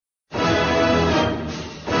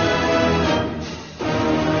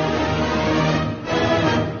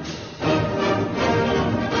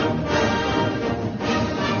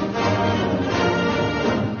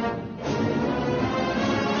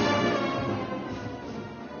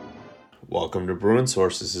Welcome to Bruin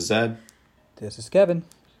Source. This is Ed. This is Kevin.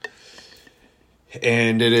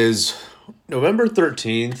 And it is November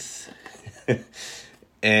 13th.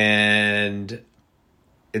 And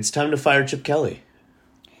it's time to fire Chip Kelly.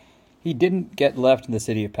 He didn't get left in the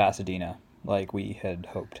city of Pasadena like we had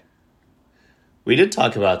hoped. We did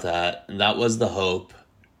talk about that, and that was the hope.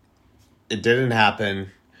 It didn't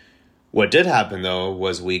happen. What did happen, though,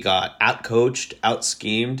 was we got out-coached,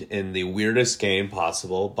 out-schemed in the weirdest game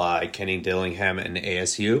possible by Kenny Dillingham and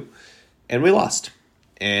ASU, and we lost.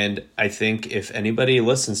 And I think if anybody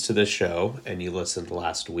listens to this show, and you listened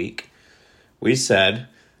last week, we said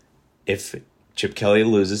if Chip Kelly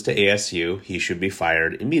loses to ASU, he should be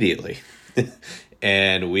fired immediately.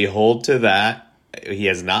 And we hold to that. He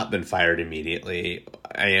has not been fired immediately.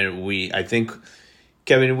 And I think,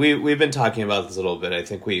 Kevin, we've been talking about this a little bit. I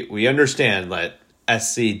think we understand that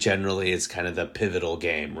SC generally is kind of the pivotal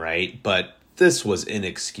game, right? But this was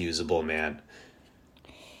inexcusable, man.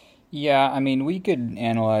 Yeah, I mean, we could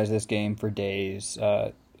analyze this game for days.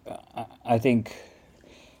 I think,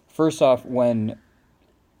 first off, when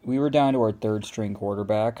we were down to our third string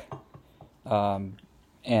quarterback,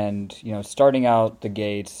 and, starting out the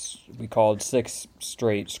gates, we called 6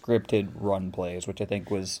 straight scripted run plays, which I think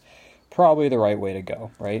was probably the right way to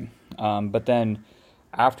go, right? But then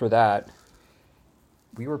after that,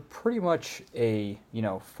 we were pretty much a,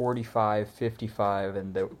 45-55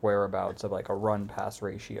 in the whereabouts of like a run-pass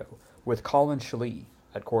ratio with Colin Schlee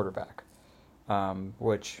at quarterback,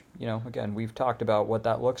 which, again, we've talked about what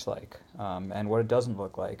that looks like and what it doesn't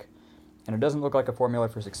look like. And it doesn't look like a formula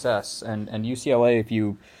for success. And UCLA, if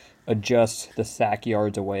you adjust the sack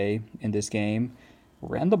yards away in this game,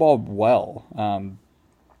 ran the ball well.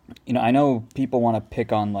 I know people want to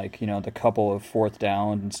pick on the couple of fourth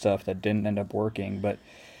down and stuff that didn't end up working, but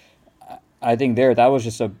I think that was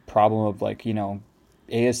just a problem of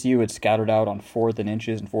ASU had scattered out on 4th and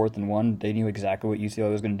inches and 4th and 1. They knew exactly what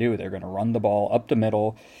UCLA was going to do. They're going to run the ball up the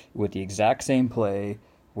middle with the exact same play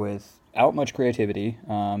without much creativity,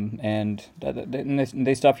 and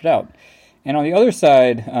they stuffed it out. And on the other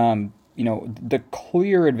side, the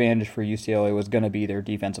clear advantage for UCLA was going to be their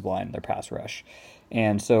defensive line, their pass rush.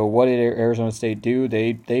 And so what did Arizona State do?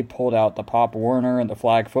 They pulled out the Pop Warner and the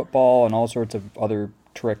flag football and all sorts of other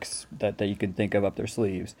tricks that you can think of up their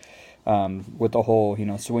sleeves, with the whole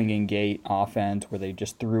swinging gate offense where they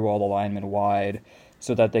just threw all the linemen wide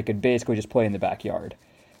so that they could basically just play in the backyard.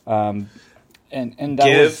 And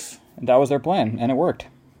that was their plan, and it worked.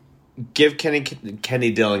 Give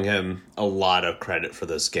Kenny Dillingham a lot of credit for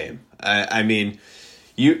this game. I mean,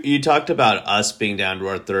 you talked about us being down to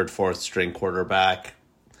our third, fourth string quarterback.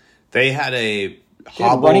 They had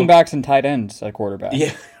running backs and tight ends at quarterback.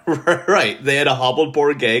 Yeah, right. They had a hobbled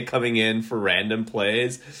Bourget coming in for random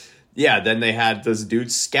plays. Yeah, then they had this dude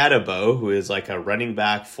Scatabo, who is like a running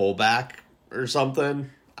back, fullback or something.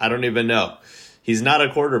 I don't even know. He's not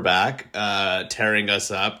a quarterback, tearing us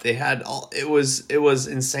up. They had it was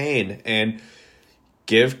insane. And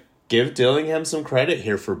give Dillingham some credit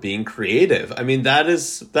here for being creative. I mean,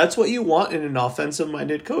 that's what you want in an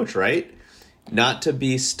offensive-minded coach, right? Not to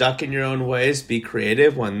be stuck in your own ways, be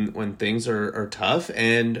creative when things are tough.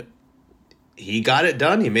 And he got it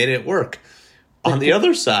done. He made it work. On the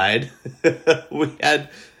other side,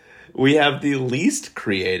 we have the least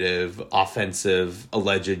creative offensive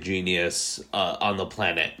alleged genius on the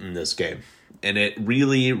planet in this game. And it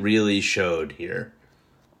really, really showed here.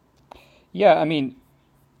 Yeah, I mean,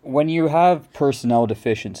 when you have personnel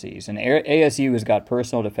deficiencies, and ASU has got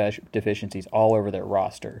personnel deficiencies all over their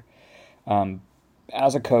roster,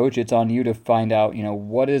 as a coach, it's on you to find out,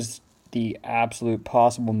 what is the absolute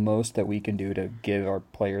possible most that we can do to give our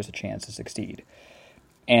players a chance to succeed.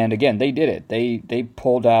 And again, they did it. They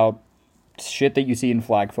pulled out shit that you see in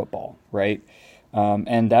flag football, right?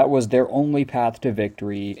 And that was their only path to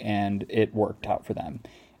victory, and it worked out for them.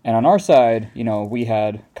 And on our side, we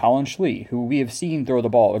had Colin Schlee, who we have seen throw the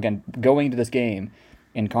ball. Again, going into this game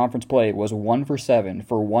in conference play was 1 for 7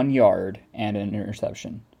 for 1 yard and an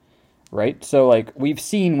interception, right? So, we've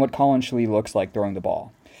seen what Colin Schlee looks like throwing the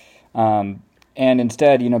ball. And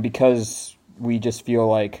instead, because we just feel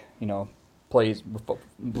like,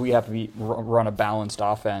 we have to run a balanced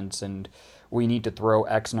offense, and we need to throw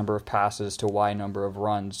X number of passes to Y number of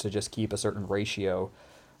runs to just keep a certain ratio.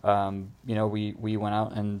 We went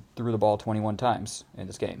out and threw the ball 21 times in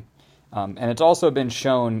this game. And it's also been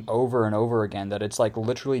shown over and over again that it's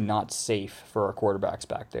literally not safe for our quarterbacks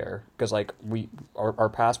back there, because our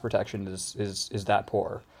pass protection is that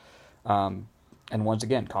poor. And once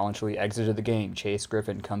again, Colin Schlee exited the game. Chase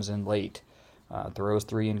Griffin comes in late, throws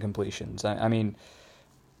 3 incompletions. I mean,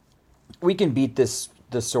 we can beat this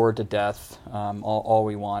the sword to death all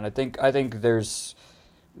we want. I think there's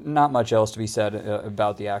not much else to be said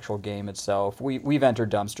about the actual game itself. We've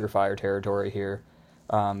entered dumpster fire territory here,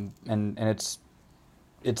 and it's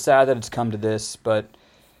sad that it's come to this, but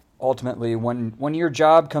ultimately, when your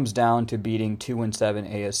job comes down to beating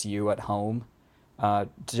 2-7 ASU at home,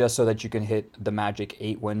 just so that you can hit the magic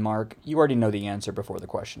 8-win mark, you already know the answer before the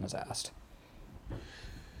question is asked.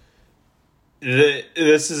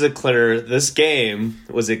 This game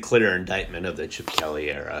was a clear indictment of the Chip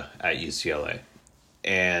Kelly era at UCLA.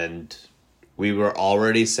 And we were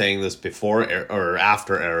already saying this before or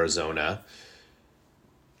after Arizona.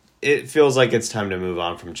 It feels like it's time to move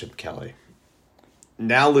on from Chip Kelly.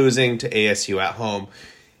 Now losing to ASU at home,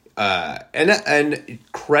 and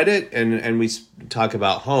credit, and we talk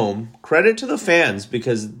about home, credit to the fans,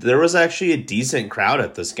 because there was actually a decent crowd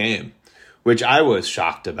at this game, which I was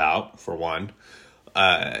shocked about, for one.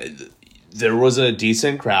 There was a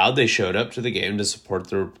decent crowd. They showed up to the game to support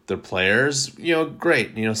their players.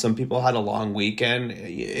 Great. Some people had a long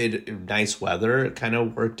weekend. Nice weather. It kind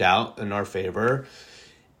of worked out in our favor.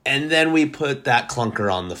 And then we put that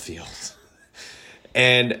clunker on the field.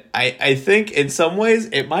 And I think in some ways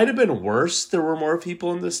it might have been worse. There were more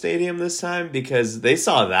people in the stadium this time because they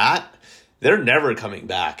saw that. They're never coming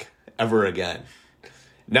back ever again.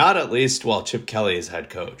 Not at least while Chip Kelly is head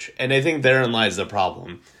coach. And I think therein lies the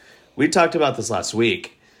problem. We talked about this last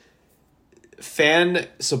week. Fan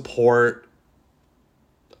support,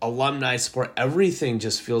 alumni support, everything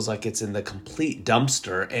just feels like it's in the complete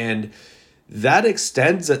dumpster. And that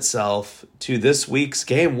extends itself to this week's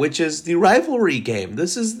game, which is the rivalry game.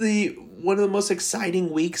 This is one of the most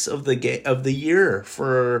exciting weeks of the year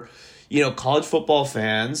for college football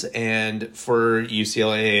fans and for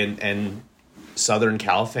UCLA and Southern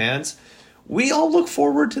Cal fans. We all look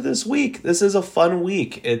forward to this week. This is a fun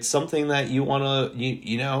week. It's something that you want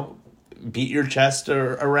to beat your chest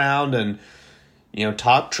around and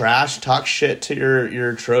talk trash, talk shit to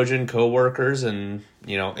your Trojan coworkers, and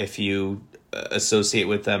if you associate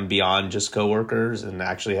with them beyond just coworkers and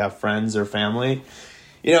actually have friends or family,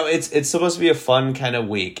 it's supposed to be a fun kind of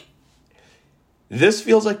week. This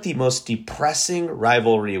feels like the most depressing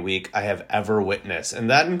rivalry week I have ever witnessed, and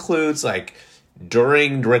that includes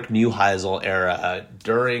during Rick Neuheisel era,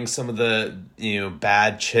 during some of the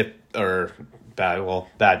bad Chip, but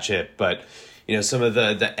some of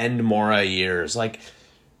the End Mora years.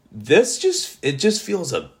 This just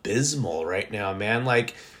feels abysmal right now, man.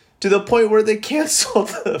 To the point where they canceled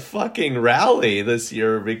the fucking rally this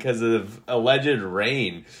year because of alleged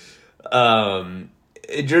rain.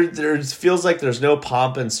 There feels like there's no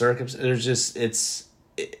pomp and circumstance. There's just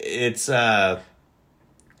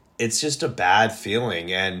it's just a bad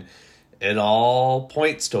feeling, and it all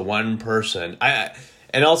points to one person.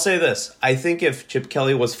 And I'll say this: I think if Chip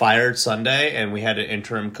Kelly was fired Sunday and we had an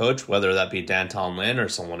interim coach, whether that be Danton Lin or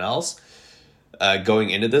someone else, going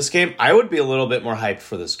into this game, I would be a little bit more hyped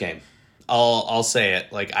for this game. I'll say it.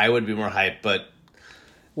 I would be more hyped, but...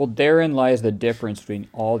 Well, therein lies the difference between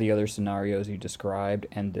all the other scenarios you described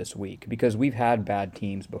and this week, because we've had bad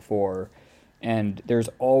teams before, and there's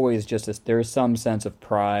always there's some sense of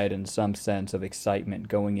pride and some sense of excitement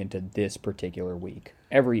going into this particular week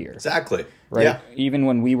every year. Exactly. Right? Yeah. Even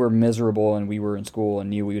when we were miserable and we were in school and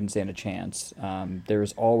knew we wouldn't stand a chance,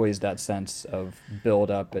 there's always that sense of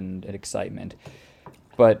build-up and excitement.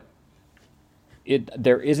 But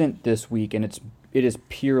there isn't this week, and it is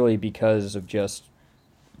purely because of just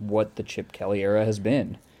what the Chip Kelly era has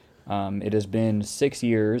been. It has been 6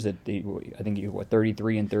 years at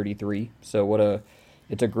 33 and 33. So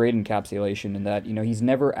it's a great encapsulation in that he's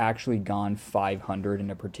never actually gone 500 in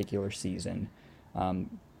a particular season.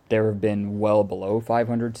 There have been well below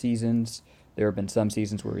 500 seasons. There have been some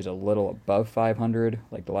seasons where he's a little above 500,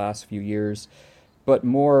 like the last few years. But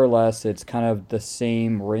more or less, it's kind of the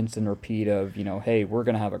same rinse and repeat of, hey, we're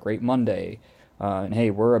going to have a great Monday. And hey,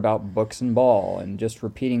 we're about books and ball, and just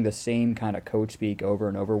repeating the same kind of coach speak over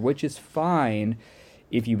and over, which is fine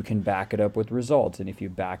if you can back it up with results and if you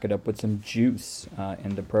back it up with some juice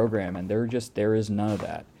in the program. And there is none of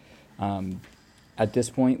that. At this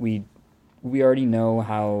point, we already know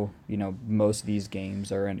how most of these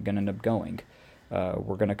games are going to end up going.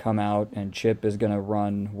 We're going to come out and Chip is going to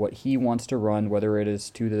run what he wants to run, whether it is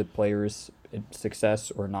to the players' success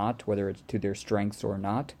or not, whether it's to their strengths or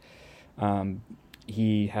not.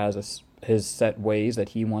 He has his set ways that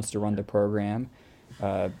he wants to run the program.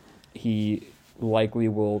 He likely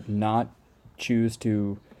will not choose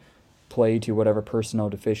to play to whatever personnel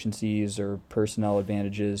deficiencies or personnel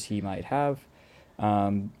advantages he might have.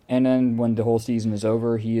 And then when the whole season is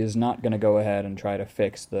over, he is not going to go ahead and try to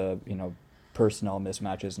fix the personnel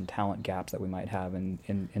mismatches and talent gaps that we might have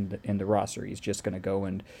in the roster. He's just going to go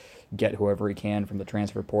and get whoever he can from the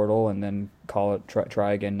transfer portal and then call it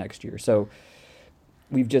try again next year. So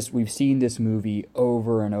we've seen this movie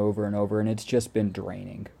over and over and over, and it's just been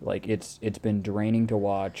draining. Like it's been draining to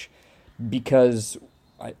watch because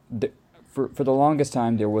for the longest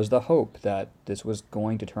time there was the hope that this was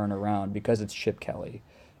going to turn around because it's Chip Kelly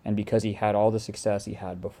and because he had all the success he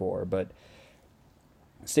had before. But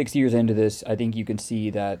 6 years into this, I think you can see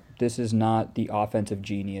that this is not the offensive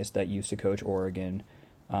genius that used to coach Oregon.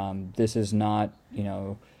 This is not,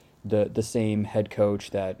 the same head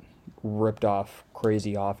coach that ripped off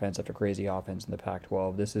crazy offense after crazy offense in the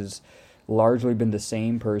Pac-12. This has largely been the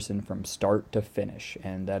same person from start to finish,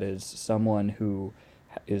 and that is someone who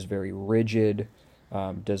is very rigid,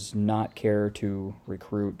 does not care to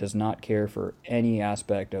recruit, does not care for any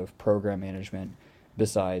aspect of program management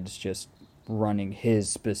besides just running his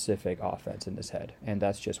specific offense in his head, and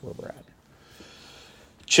that's just where we're at.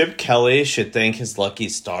 Chip Kelly should thank his lucky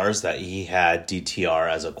stars that he had DTR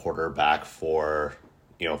as a quarterback for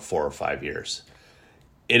 4 or 5 years.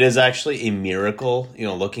 It is actually a miracle,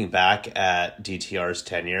 looking back at DTR's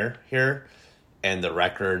tenure here and the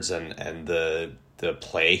records and the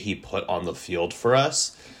play he put on the field for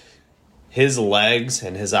us. His legs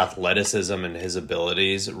and his athleticism and his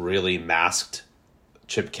abilities really masked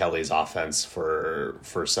Chip Kelly's offense for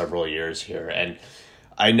several years here. And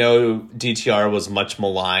I know DTR was much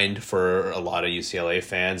maligned for a lot of UCLA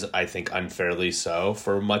fans, I think unfairly so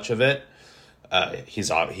for much of it.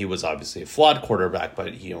 He was obviously a flawed quarterback,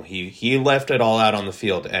 but he left it all out on the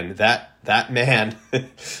field, and that man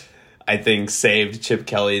I think saved Chip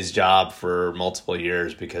Kelly's job for multiple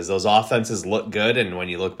years because those offenses look good, and when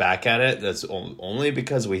you look back at it, that's only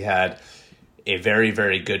because we had a very,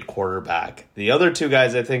 very good quarterback. The other two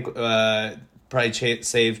guys I think probably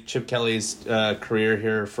saved Chip Kelly's career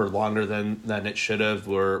here for longer than it should have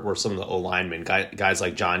were some of the O-linemen, guys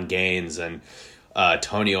like John Gaines and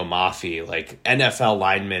Tony O'Maffey, like NFL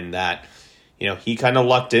linemen that he kind of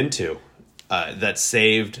lucked into that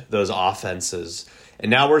saved those offenses. And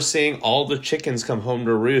now we're seeing all the chickens come home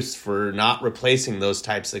to roost for not replacing those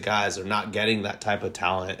types of guys or not getting that type of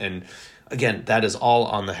talent. And again, that is all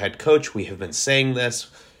on the head coach. We have been saying this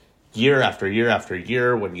year after year after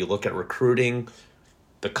year. When you look at recruiting,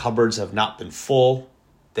 the cupboards have not been full.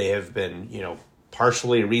 They have been,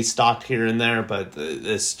 partially restocked here and there, but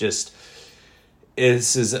this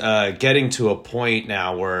is getting to a point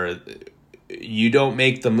now where you don't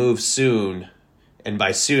make the move soon. And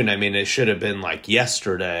by soon, I mean, it should have been like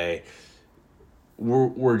yesterday.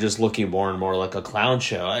 We're just looking more and more like a clown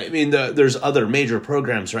show. I mean, there's other major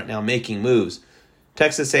programs right now making moves.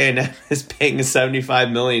 Texas A&M is paying a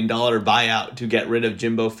 $75 million buyout to get rid of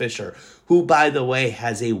Jimbo Fisher, who, by the way,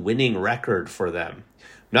 has a winning record for them. I'm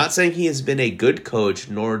not saying he has been a good coach,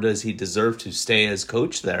 nor does he deserve to stay as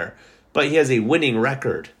coach there, but he has a winning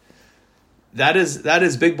record. That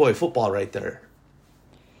is big boy football right there.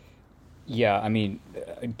 Yeah, I mean,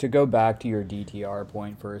 to go back to your DTR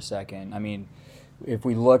point for a second, I mean, if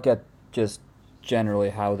we look at just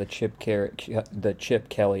generally how the Chip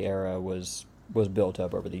Kelly era was built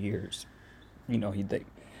up over the years,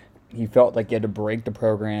 he felt like he had to break the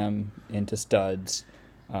program into studs,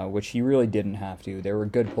 which he really didn't have to. There were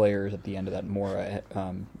good players at the end of that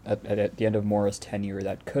at the end of Mora's tenure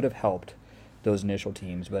that could have helped those initial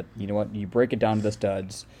teams, but you know what? You break it down to the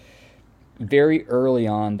studs. Very early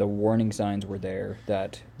on, the warning signs were there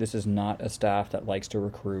that this is not a staff that likes to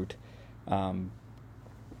recruit.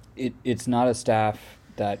 It's not a staff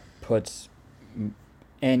that puts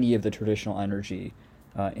any of the traditional energy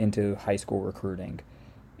into high school recruiting.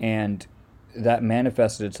 And that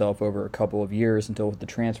manifested itself over a couple of years until the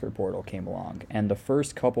transfer portal came along. And the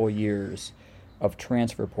first couple of years of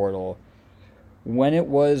transfer portal, when it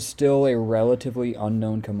was still a relatively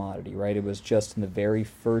unknown commodity, right? It was just in the very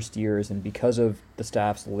first years, and because of the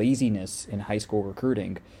staff's laziness in high school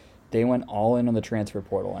recruiting, they went all in on the transfer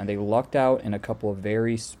portal, and they lucked out in a couple of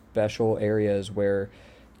very special areas where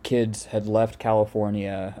kids had left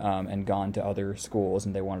California and gone to other schools,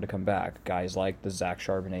 and they wanted to come back. Guys like the Zach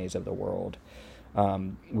Charbonnets of the world.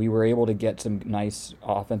 We were able to get some nice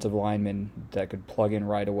offensive linemen that could plug in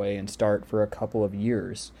right away and start for a couple of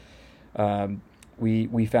years.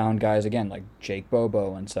 We found guys, again, like Jake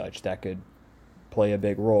Bobo and such that could play a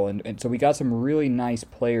big role. And so we got some really nice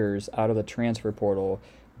players out of the transfer portal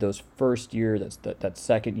those first year, that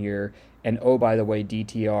second year. And oh, by the way,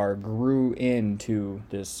 DTR grew into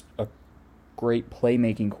this a great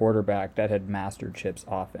playmaking quarterback that had mastered Chip's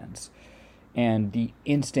offense. And the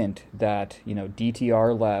instant that,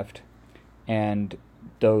 DTR left and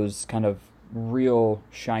those kind of real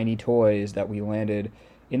shiny toys that we landed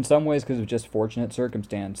in some ways because of just fortunate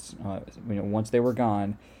circumstance. Once they were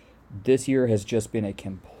gone, this year has just been a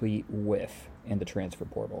complete whiff in the transfer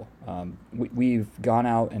portal. We've gone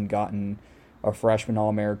out and gotten a freshman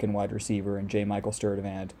All-American wide receiver in J. Michael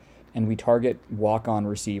Sturdivant, and we target walk-on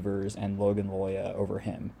receivers and Logan Loya over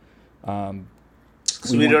him.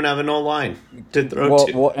 Because we don't have an O-line to throw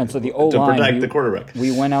to. And so the O-line, to protect the quarterback.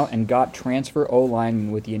 We went out and got transfer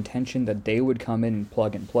O-linemen with the intention that they would come in and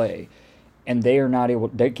plug and play, and they are not able.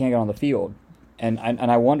 They can't get on the field, and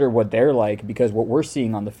I wonder what they're like, because what we're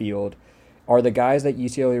seeing on the field are the guys that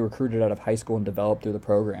UCLA recruited out of high school and developed through the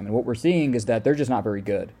program, and what we're seeing is that they're just not very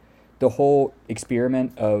good. The whole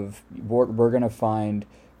experiment of we're going to find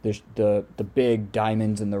the big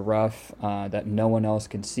diamonds in the rough that no one else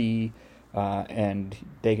can see. And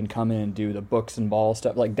they can come in and do the books and ball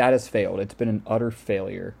stuff. Like, that has failed. It's been an utter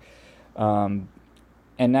failure. And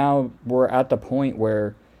now we're at the point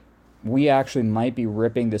where we actually might be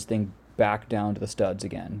ripping this thing back down to the studs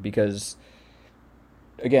again. Because,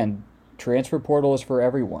 again, transfer portal is for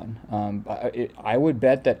everyone. I would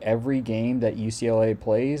bet that every game that UCLA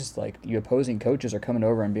plays, like, the opposing coaches are coming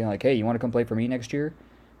over and being like, hey, you want to come play for me next year?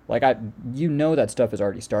 Like, that stuff has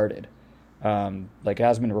already started. It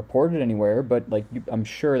hasn't been reported anywhere, but I'm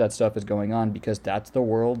sure that stuff is going on because that's the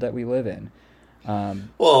world that we live in.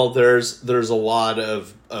 Well, there's a lot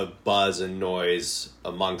of buzz and noise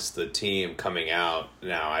amongst the team coming out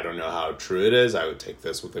now. I don't know how true it is. I would take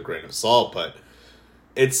this with a grain of salt, but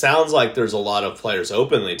it sounds like there's a lot of players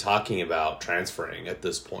openly talking about transferring at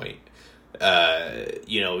this point.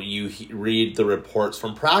 You read the reports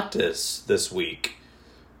from practice this week.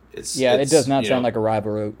 It does not sound like a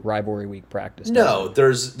rivalry week practice. No,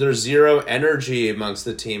 there's zero energy amongst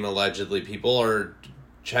the team. Allegedly, people are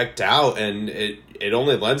checked out, and it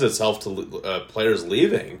only lends itself to players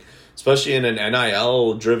leaving, especially in an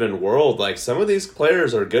NIL-driven world. Like, some of these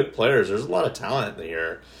players are good players. There's a lot of talent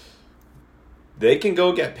here. They can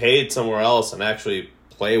go get paid somewhere else and actually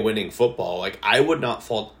play winning football. Like, I would not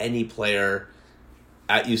fault any player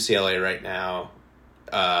at UCLA right now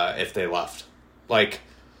if they left. Like,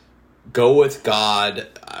 go with God.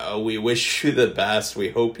 We wish you the best. We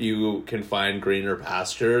hope you can find greener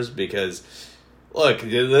pastures because, look,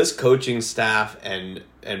 this coaching staff, and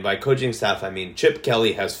by coaching staff, I mean Chip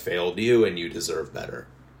Kelly has failed you, and you deserve better.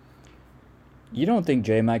 You don't think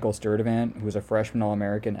J. Michael Sturdivant, who was a freshman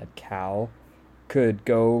All-American at Cal, could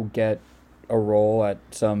go get a role at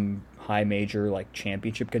some high major,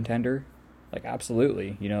 championship contender?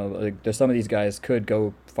 Absolutely. There's some of these guys could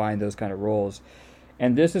go find those kind of roles.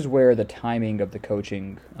 And this is where the timing of the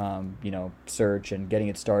coaching, search and getting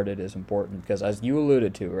it started is important because, as you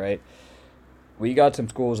alluded to, right, we got some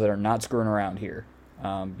schools that are not screwing around here.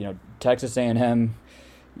 Texas A&M,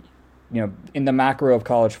 in the macro of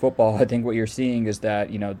college football, I think what you're seeing is that,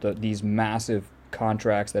 these massive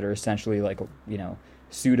contracts that are essentially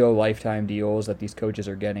pseudo lifetime deals that these coaches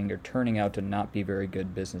are getting are turning out to not be very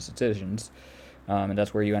good business decisions. And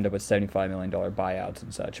that's where you end up with $75 million buyouts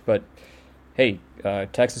and such. But hey,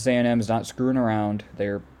 Texas A&M is not screwing around.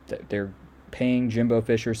 They're paying Jimbo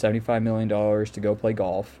Fisher $75 million to go play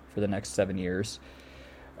golf for the next 7 years.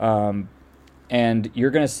 And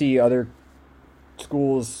you're going to see other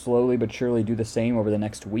schools slowly but surely do the same over the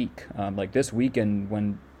next week. This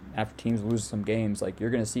weekend, after teams lose some games, you're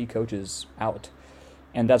going to see coaches out.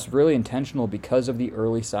 And that's really intentional because of the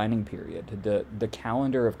early signing period. The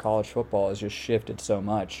calendar of college football has just shifted so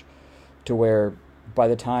much to where by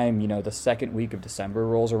the time, the second week of December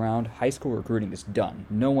rolls around, high school recruiting is done.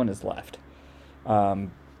 No one is left.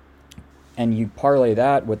 And you parlay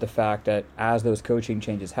that with the fact that as those coaching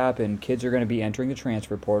changes happen, kids are going to be entering the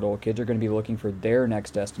transfer portal. Kids are going to be looking for their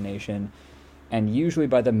next destination. And usually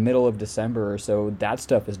by the middle of December or so, that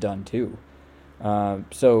stuff is done too.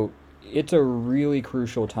 So it's a really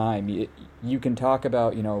crucial time. You can talk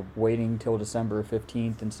about, waiting till December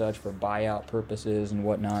 15th and such for buyout purposes and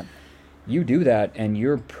whatnot. You do that, and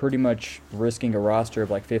you're pretty much risking a roster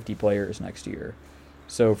of 50 players next year.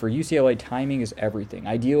 So for UCLA, timing is everything.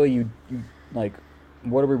 Ideally, you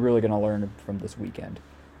what are we really going to learn from this weekend?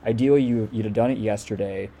 Ideally, you'd have done it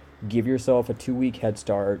yesterday. Give yourself a 2-week head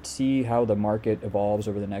start. See how the market evolves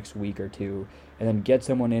over the next week or two, and then get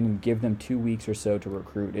someone in and give them 2 weeks or so to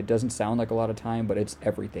recruit. It doesn't sound like a lot of time, but it's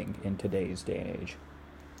everything in today's day and age.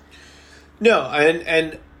 No,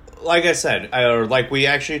 and like I said, or like we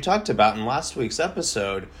actually talked about in last week's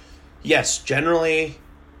episode, yes, generally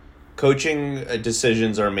coaching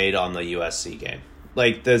decisions are made on the USC game.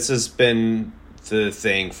 This has been the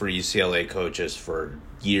thing for UCLA coaches for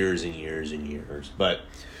years and years and years. But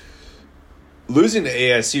losing to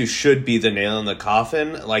ASU should be the nail in the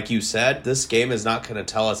coffin. Like you said, this game is not going to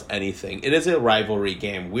tell us anything. It is a rivalry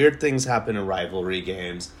game. Weird things happen in rivalry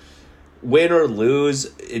games. Win or lose,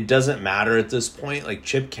 it doesn't matter at this point. Like,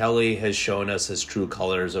 Chip Kelly has shown us his true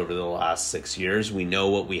colors over the last 6 years. We know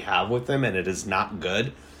what we have with him, and it is not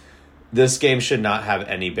good. This game should not have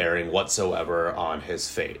any bearing whatsoever on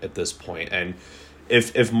his fate at this point. And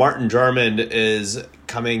if Martin Jarmond is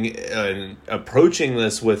coming and approaching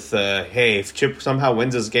this with, hey, if Chip somehow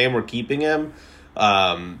wins this game, we're keeping him,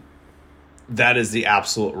 that is the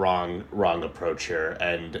absolute wrong approach here.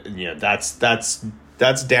 And, you know, that's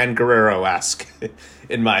Dan Guerrero-esque,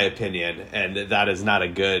 in my opinion, and that is not a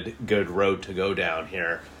good road to go down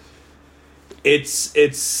here. It's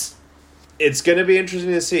going to be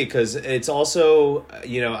interesting to see, because it's also,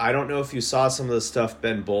 you know, I don't know if you saw some of the stuff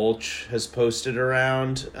Ben Bolch has posted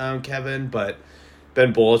around, Kevin, but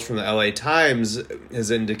Ben Bolch from the LA Times has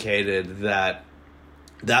indicated that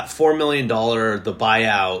 $4 million, the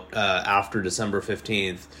buyout after December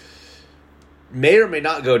 15th, may or may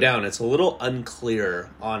not go down. It's a little unclear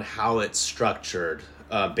on how it's structured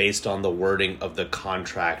based on the wording of the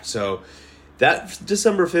contract. So that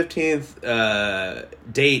December 15th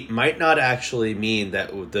date might not actually mean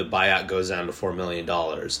that the buyout goes down to $4 million,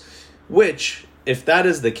 which, if that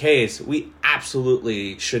is the case, we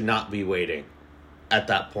absolutely should not be waiting at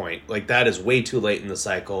that point. Like, that is way too late in the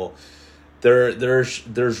cycle.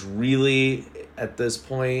 There's really, at this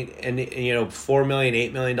point, and, you know, $4 million,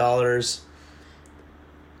 $8 million,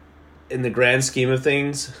 in the grand scheme of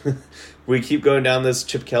things, we keep going down this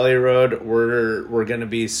Chip Kelly road, we're going to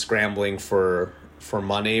be scrambling for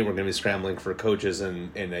money. We're going to be scrambling for coaches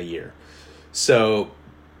in a year. So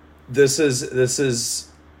this is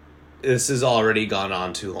already gone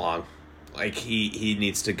on too long. Like, he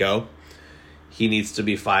needs to go. He needs to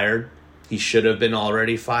be fired. He should have been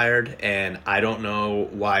already fired, and I don't know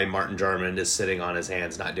why Martin Jarmond is sitting on his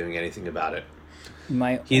hands not doing anything about it.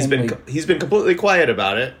 He's been completely quiet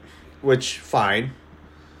about it, which, fine.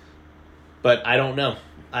 But I don't know.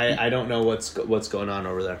 I don't know what's going on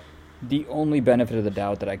over there. The only benefit of the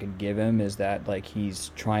doubt that I could give him is that, like,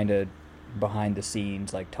 he's trying to, behind the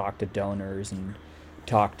scenes, like, talk to donors and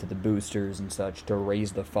talk to the boosters and such to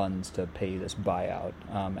raise the funds to pay this buyout,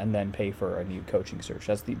 and then pay for a new coaching search.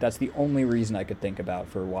 That's the only reason I could think about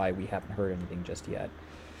for why we haven't heard anything just yet.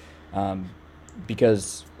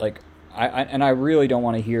 Because, like, I really don't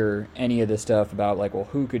want to hear any of this stuff about, like, well,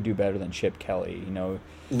 who could do better than Chip Kelly? You know,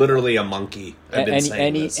 literally a monkey. I've been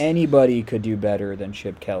saying this. Anybody could do better than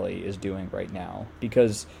Chip Kelly is doing right now,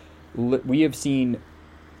 because we have seen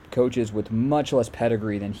coaches with much less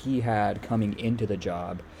pedigree than he had coming into the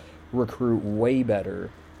job recruit way better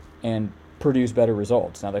and produce better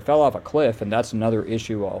results. Now, they fell off a cliff, and that's another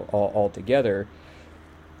issue altogether.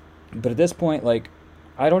 But at this point, like,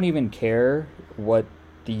 I don't even care what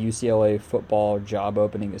the UCLA football job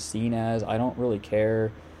opening is seen as. I don't really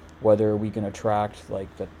care whether we can attract,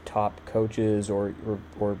 like, the top coaches or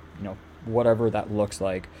you know, whatever that looks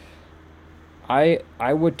like. I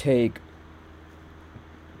would take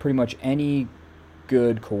pretty much any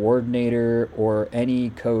good coordinator or any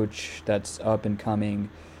coach that's up and coming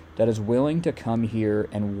that is willing to come here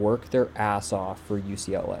and work their ass off for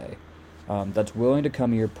UCLA. That's willing to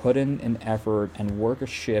come here, put in an effort, and work a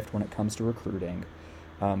shift when it comes to recruiting.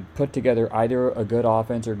 Put together either a good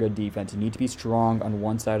offense or good defense. You need to be strong on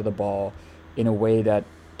one side of the ball in a way that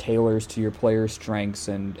tailors to your players' strengths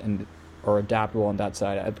and are adaptable on that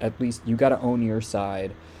side. At least you got to own your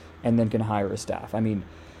side, and then can hire a staff. I mean,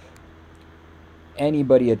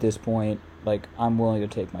 anybody at this point, like, I'm willing to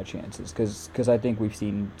take my chances because I think we've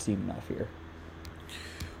seen enough here.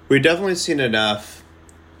 We've definitely seen enough.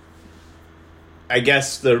 I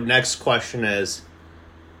guess the next question is,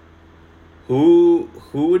 who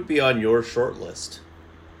would be on your short list?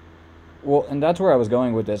 Well, and that's where I was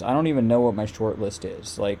going with this. I don't even know what my short list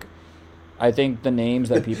is. Like, I think the names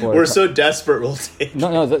that people are... We're so desperate, we'll take...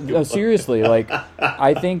 No, seriously. Like,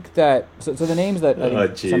 I think that... So the names that I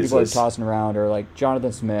think some people are tossing around are, like,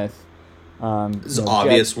 Jonathan Smith. This is an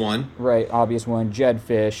obvious one. Right, obvious one. Jed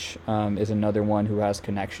Fish is another one who has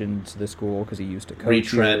connections to the school because he used to coach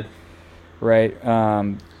Retread. Right.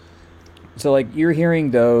 So, like, you're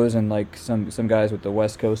hearing those and, like, some guys with the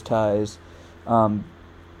West Coast ties.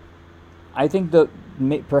 I think that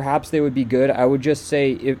perhaps they would be good. I would just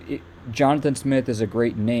say if Jonathan Smith is a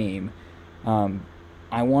great name.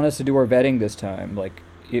 I want us to do our vetting this time. Like,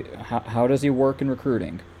 how does he work in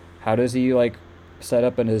recruiting? How does he, like, set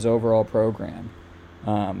up in his overall program?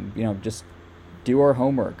 Just do our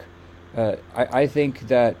homework. I think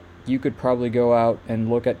that you could probably go out and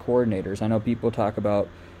look at coordinators. I know people talk about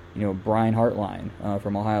Brian Hartline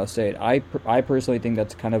from Ohio State. I personally think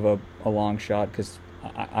that's kind of a long shot because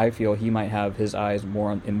I feel he might have his eyes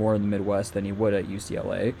more in the Midwest than he would at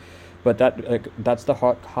UCLA, but that's the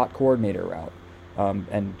hot coordinator route.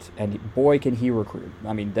 And boy, can he recruit!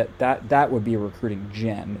 I mean, that would be a recruiting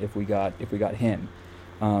gem if we got him.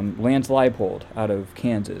 Lance Leipold out of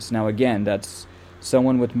Kansas. Now again, that's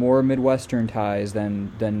someone with more Midwestern ties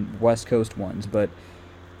than West Coast ones, but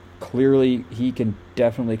clearly he can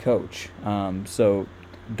definitely coach. So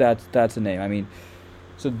that's a name. I mean,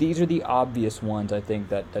 so these are the obvious ones I think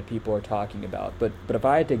that people are talking about. But if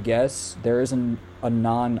I had to guess, there is a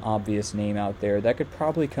non-obvious name out there that could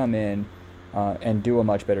probably come in and do a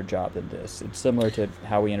much better job than this. It's similar to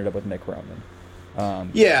how we ended up with Mick Roman.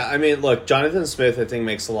 Yeah, I mean, look, Jonathan Smith, I think,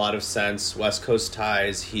 makes a lot of sense. West Coast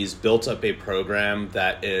ties. He's built up a program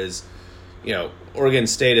that is, Oregon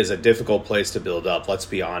State is a difficult place to build up, let's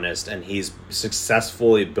be honest. And he's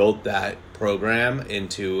successfully built that program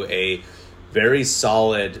into a very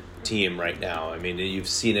solid team right now. I mean, you've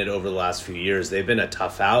seen it over the last few years. They've been a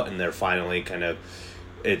tough out, and they're finally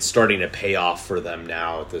it's starting to pay off for them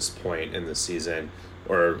now at this point in the season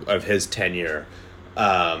or of his tenure.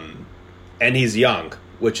 And he's young,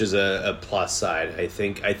 which is a plus side. I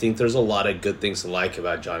think there's a lot of good things to like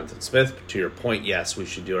about Jonathan Smith. To your point, yes, we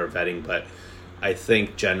should do our vetting, but I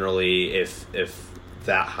think generally if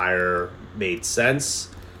that hire made sense,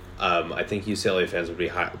 I think UCLA fans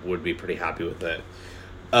would be pretty happy with it.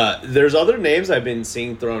 There's other names I've been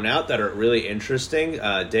seeing thrown out that are really interesting.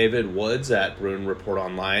 David Woods at Bruin Report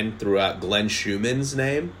Online threw out Glenn Schumann's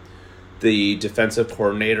name, the defensive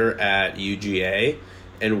coordinator at UGA.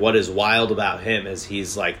 And what is wild about him is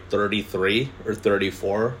he's like 33 or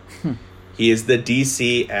 34. He is the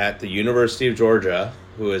DC at the University of Georgia,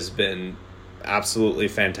 who has been absolutely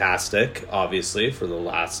fantastic, obviously, for the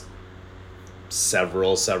last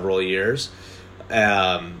several years.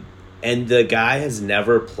 And the guy has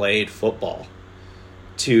never played football.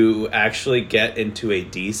 To actually get into a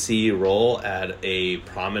DC role at a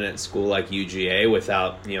prominent school like UGA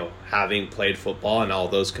without, having played football and all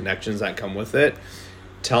those connections that come with it,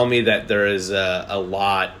 tell me that there is a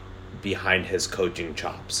lot behind his coaching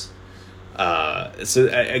chops. So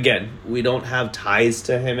again, we don't have ties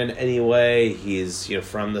to him in any way. He's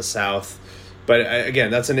from the South, but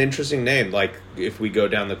again, that's an interesting name. Like if we go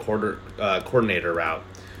down the coordinator route,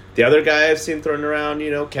 the other guy I've seen thrown around,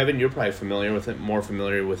 Kevin, you're probably more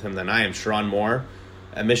familiar with him than I am. Sharon Moore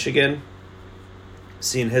at Michigan.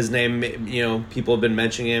 Seen his name, people have been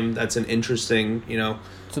mentioning him. That's an interesting,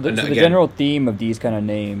 So the general theme of these kind of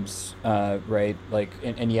names, right? Like,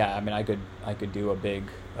 and yeah, I mean, I could do a big,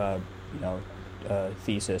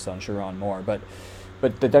 thesis on Sharon Moore, but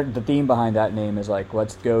the theme behind that name is like,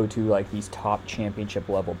 let's go to like these top championship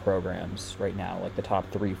level programs right now, like the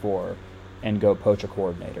top 3-4, and go poach a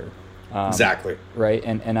coordinator. Exactly. Right,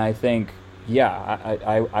 and I think,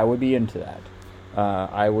 yeah, I would be into that.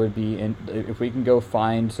 I would be in if we can go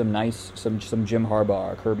find some Jim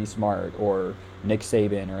Harbaugh or Kirby Smart or Nick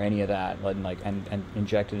Saban or any of that, and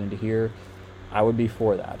inject it into here. I would be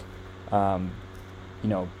for that.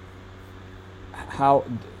 How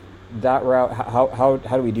that route?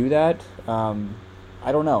 How do we do that?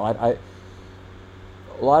 I don't know. I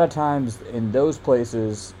a lot of times in those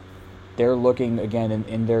places, they're looking again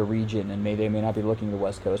in their region, and they may not be looking to the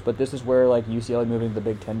West Coast. But this is where like UCLA moving to the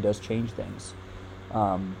Big Ten does change things.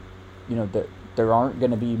 There aren't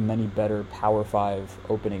going to be many better Power 5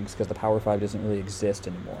 openings because the Power 5 doesn't really exist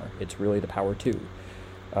anymore. It's really the Power 2.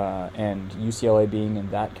 And UCLA being in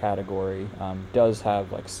that category does have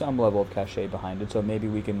like some level of cachet behind it. So maybe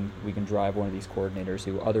we can drive one of these coordinators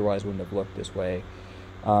who otherwise wouldn't have looked this way.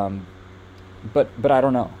 But I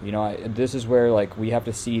don't know. This is where like we have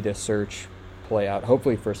to see the search play out.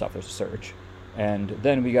 Hopefully, first off, there's a search, and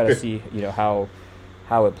then we got to see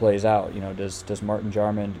how it plays out. Does Martin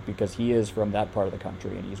Jarman, because he is from that part of the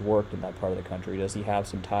country and he's worked in that part of the country, does he have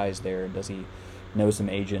some ties there? Does he know some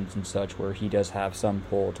agents and such where he does have some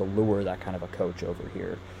pull to lure that kind of a coach over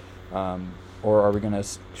here? Or are we going to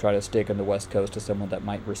try to stick on the West Coast to someone that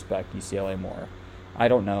might respect UCLA more? I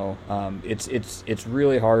don't know. It's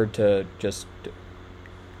really hard to just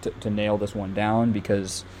to nail this one down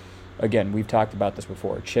because, again, we've talked about this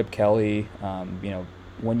before. Chip Kelly,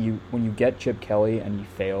 when you get Chip Kelly and he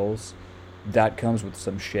fails, that comes with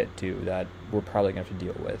some shit too that we're probably going to have to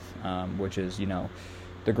deal with, which is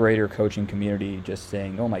the greater coaching community just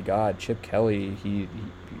saying, oh my God, Chip Kelly, he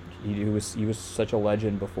was such a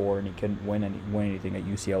legend before and he couldn't win anything at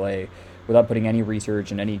UCLA without putting any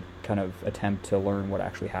research and any kind of attempt to learn what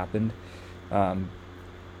actually happened.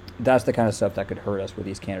 That's the kind of stuff that could hurt us with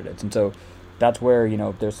these candidates. And so that's where,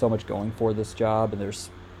 there's so much going for this job, and there's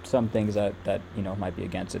some things that might be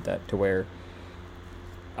against it, that to where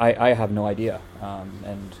I have no idea,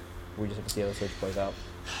 and we just have to see how the search plays out.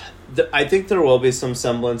 I think there will be some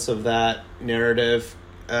semblance of that narrative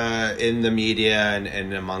in the media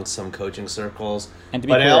and amongst some coaching circles. And to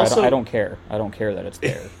be clear, I don't care. I don't care that it's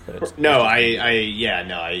there. But it's, no,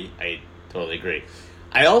 I totally agree.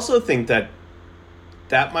 I also think that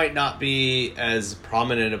might not be as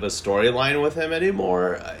prominent of a storyline with him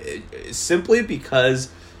anymore, simply because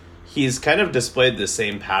he's kind of displayed the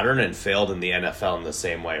same pattern and failed in the NFL in the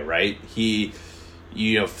same way, right? He,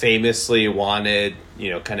 famously wanted,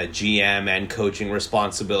 kind of GM and coaching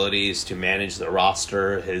responsibilities to manage the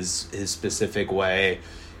roster his specific way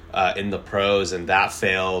in the pros, and that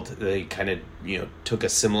failed. He kind of, took a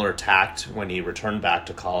similar tact when he returned back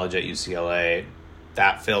to college at UCLA.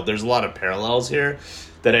 That failed. There's a lot of parallels here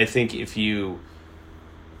that I think if you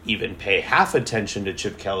even pay half attention to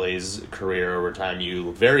Chip Kelly's career over time,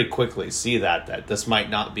 you very quickly see that this might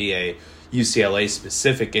not be a UCLA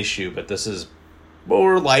specific issue, but this is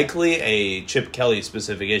more likely a Chip Kelly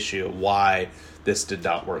specific issue of why this did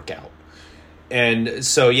not work out. And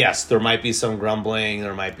so, yes, there might be some grumbling,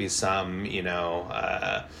 there might be some, some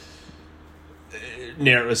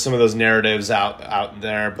of those narratives out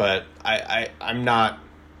there, but I'm not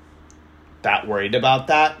that worried about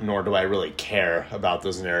that, nor do I really care about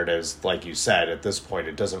those narratives. Like you said, at this point,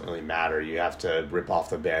 it doesn't really matter. You have to rip off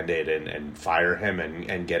the Band-Aid and fire him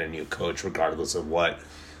and get a new coach, regardless of what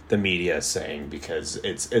the media is saying, because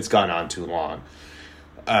it's gone on too long.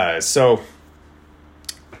 So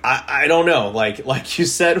I don't know. Like you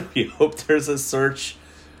said, we hope there's a search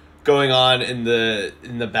going on in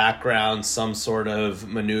the background, some sort of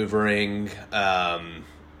maneuvering,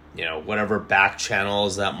 whatever back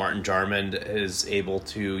channels that Martin Jarmond is able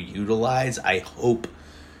to utilize. I hope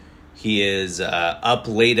he is up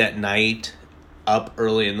late at night, up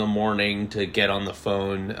early in the morning to get on the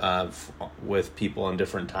phone with people in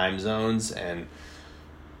different time zones and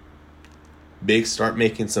start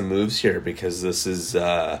making some moves here, because this is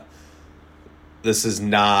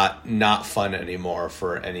not fun anymore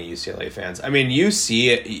for any UCLA fans. I mean, you see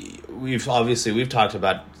it. We've talked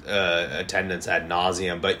about attendance ad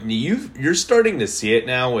nauseum, but you're starting to see it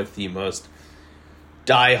now with the most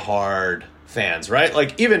diehard fans, right?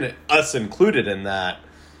 Like, even us included in that.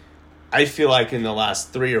 I feel like in the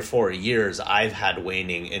last 3 or 4 years, I've had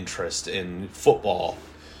waning interest in football.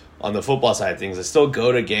 On the football side of things, I still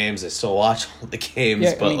go to games, I still watch all the games,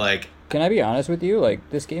 yeah, but can I be honest with you? Like,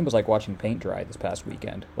 this game was like watching paint dry this past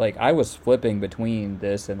weekend. Like, I was flipping between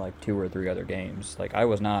this and like 2 or 3 other games. Like, I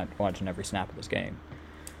was not watching every snap of this game.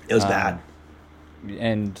 It was bad.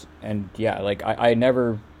 And yeah, like I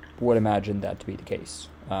never would imagine that to be the case.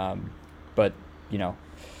 But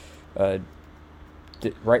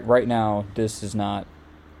right now, this is not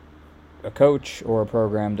a coach or a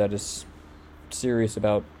program that is serious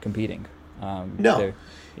about competing. No,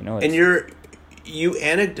 and you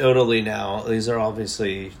anecdotally now, this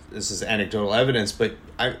is anecdotal evidence, but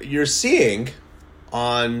you're seeing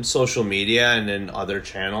on social media and in other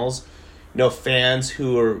channels, fans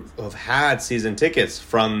who have had season tickets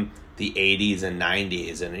from the 80s and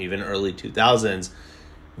 90s and even early 2000s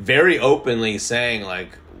very openly saying,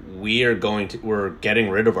 like, we're getting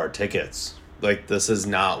rid of our tickets. Like, this is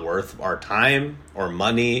not worth our time or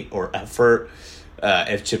money or effort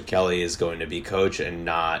if Chip Kelly is going to be coach and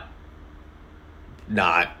not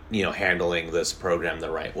handling this program the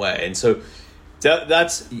right way. And so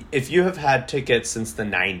that's, if you have had tickets since the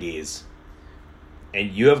 90s and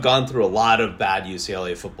you have gone through a lot of bad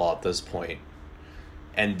UCLA football at this point,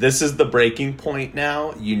 and this is the breaking point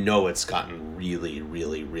now, it's gotten really,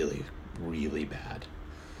 really, really, really bad.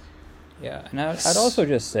 Yeah, and I'd also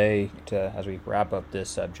just say, as we wrap up this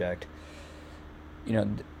subject,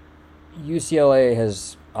 UCLA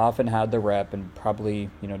has often had the rep, and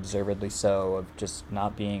probably deservedly so, of just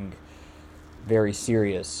not being very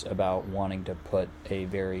serious about wanting to put a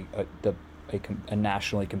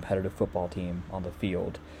nationally competitive football team on the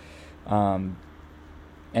field, and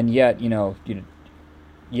yet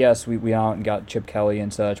yes, we went out and got Chip Kelly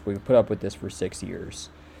and such, but we put up with this for 6 years.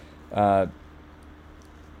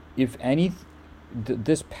 If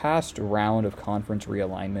this past round of conference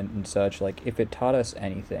realignment and such, like, if it taught us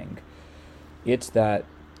anything, it's that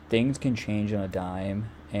things can change on a dime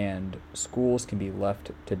and schools can be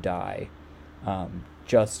left to die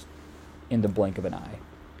just in the blink of an eye.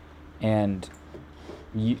 And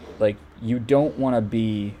you don't want to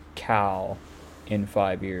be Cal in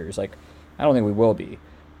 5 years. Like, I don't think we will be,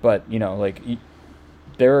 but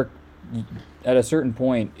at a certain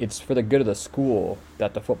point, it's for the good of the school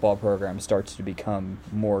that the football program starts to become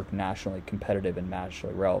more nationally competitive and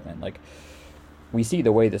nationally relevant. Like, we see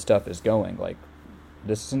the way this stuff is going. Like,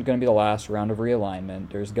 this isn't going to be the last round of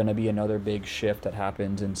realignment. There's going to be another big shift that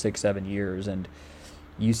happens in 6-7 years, and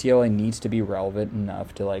UCLA needs to be relevant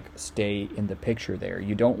enough to like stay in the picture there.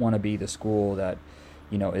 You don't want to be the school that,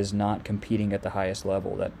 is not competing at the highest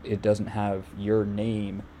level, that it doesn't have your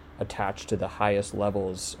name attached to the highest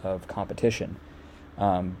levels of competition.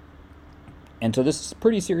 And so this is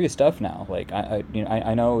pretty serious stuff now. Like,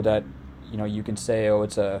 I know that, you can say, oh,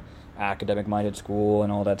 it's a academic minded school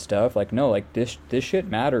and all that stuff. Like, no, like this shit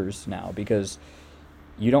matters now, because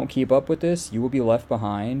you don't keep up with this, you will be left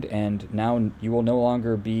behind, and now you will no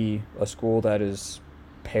longer be a school that is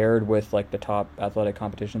paired with like the top athletic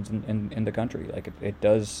competitions in the country. Like, it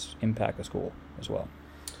does impact the school as well.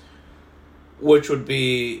 Which would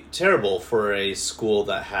be terrible for a school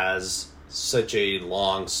that has such a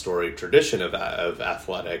long storied tradition of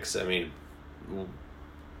athletics. I mean,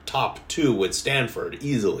 top 2 with Stanford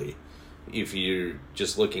easily, if you're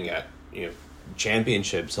just looking at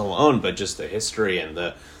championships alone, but just the history and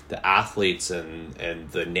the athletes and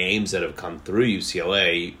the names that have come through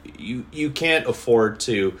UCLA, you can't afford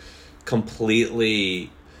to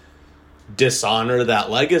completely dishonor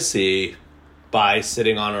that legacy by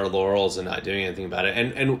sitting on our laurels and not doing anything about it.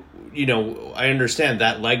 And I understand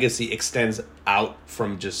that legacy extends out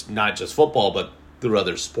from not just football, but through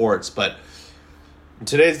other sports. But in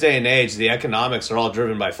today's day and age, the economics are all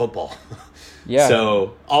driven by football. Yeah.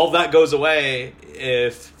 So all of that goes away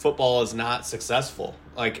if football is not successful.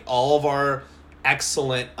 Like, all of our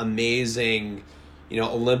excellent, amazing,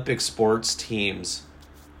 Olympic sports teams,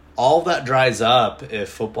 all of that dries up if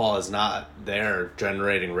football is not there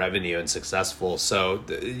generating revenue and successful. So,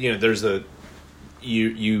 there's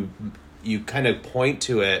you kind of point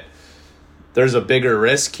to it. There's a bigger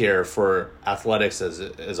risk here for athletics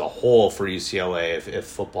as a whole for UCLA if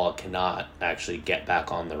football cannot actually get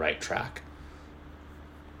back on the right track.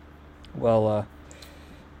 Well,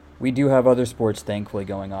 we do have other sports, thankfully,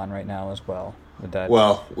 going on right now as well. With that.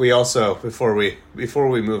 Well, we also, before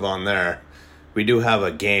we move on there, we do have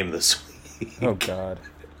a game this week. Oh, God.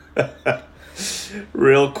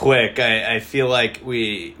 Real quick, I feel like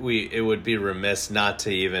it would be remiss not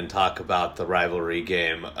to even talk about the rivalry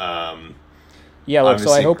game. Yeah, look,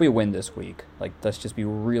 so I hope we win this week. Like, let's just be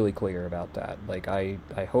really clear about that. Like, I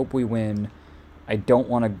hope we win. I don't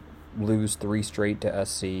want to lose 3 straight to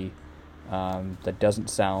SC. That doesn't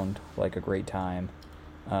sound like a great time.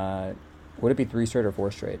 Would it be 3 straight or 4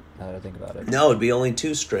 straight, now that I think about it? No, it'd be only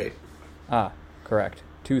 2 straight. Ah, correct.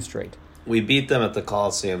 2 straight. We beat them at the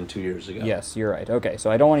Coliseum 2 years ago. Yes, you're right. Okay, so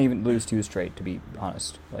I don't want to even lose 2 straight, to be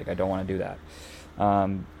honest. Like, I don't want to do that.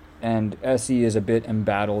 And SC is a bit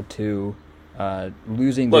embattled, too.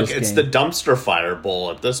 Losing this game... Look, it's the dumpster fire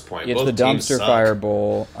bowl at this point. It's the dumpster fire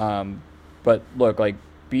bowl. But, look, like,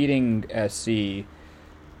 beating SC...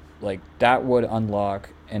 like, that would unlock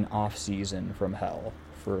an off-season from hell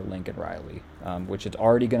for Lincoln Riley, which it's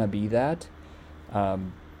already going to be that.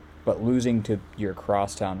 But losing to your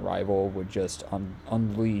crosstown rival would just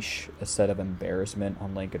unleash a set of embarrassment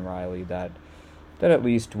on Lincoln Riley that at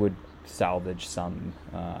least would salvage some,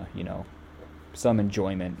 some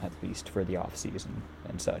enjoyment, at least, for the off-season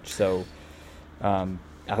and such. So I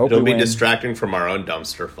hope it'll be distracting from our own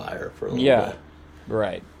dumpster fire for a little bit. Yeah,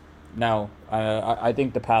 right. Now, I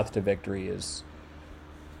think the path to victory is,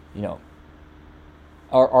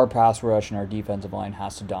 our pass rush and our defensive line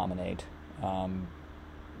has to dominate,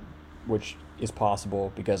 which is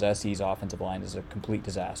possible because SC's offensive line is a complete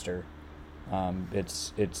disaster.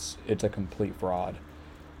 It's a complete fraud.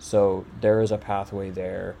 So there is a pathway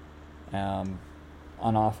there. On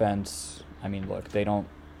offense, I mean, look, they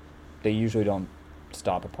usually don't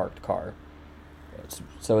stop a parked car.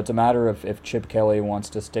 So it's a matter of if Chip Kelly wants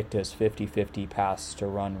to stick to his 50-50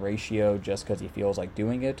 pass-to-run ratio just because he feels like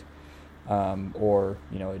doing it, or,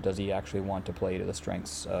 does he actually want to play to the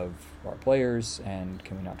strengths of our players, and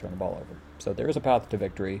can we not turn the ball over? So there is a path to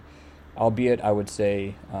victory, albeit I would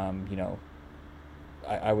say,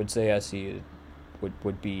 I would say SC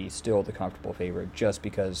would be still the comfortable favorite just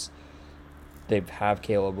because they have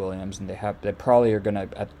Caleb Williams, and they probably are going to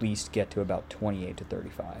at least get to about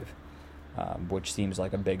 28-35. Which seems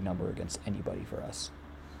like a big number against anybody for us.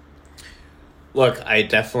 Look, I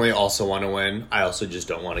definitely also want to win. I also just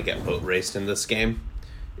don't want to get boat raced in this game.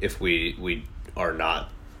 If we are not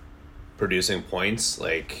producing points,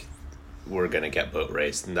 like, we're going to get boat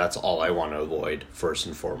raced, and that's all I want to avoid, first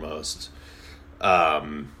and foremost.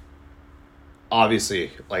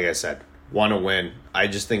 Obviously, like I said, want to win. I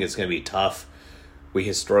just think it's going to be tough We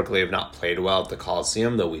historically have not played well at the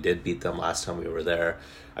Coliseum, though we did beat them last time we were there.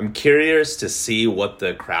 I'm curious to see what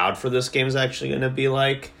the crowd for this game is actually going to be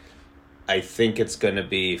like. I think it's going to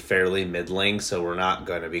be fairly middling, so we're not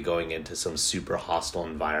going to be going into some super hostile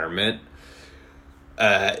environment.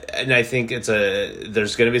 And I think there's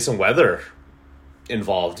going to be some weather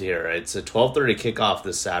involved here. It's a 12:30 kickoff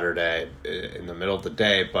this Saturday in the middle of the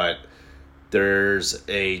day, but there's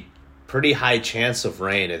a pretty high chance of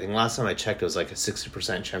rain. I think last time I checked, it was like a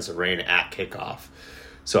 60% chance of rain at kickoff.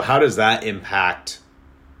 So how does that impact,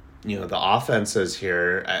 the offenses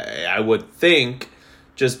here? I would think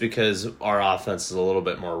just because our offense is a little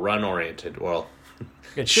bit more run-oriented, well,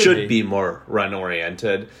 it should be more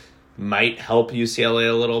run-oriented, might help UCLA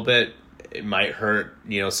a little bit. It might hurt,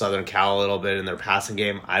 Southern Cal a little bit in their passing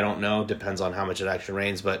game. I don't know. Depends on how much it actually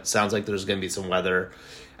rains, but sounds like there's going to be some weather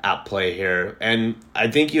at play here. And I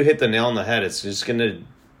think you hit the nail on the head. It's just going to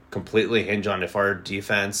completely hinge on if our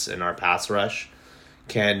defense and our pass rush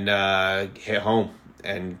can hit home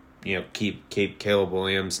and, keep Caleb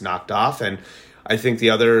Williams knocked off. And I think the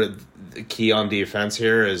other key on defense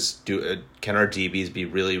here is can our DBs be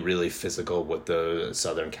really, really physical with the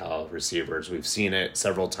Southern Cal receivers? We've seen it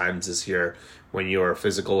several times this year. When you are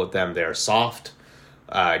physical with them, they are soft,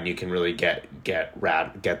 and you can really get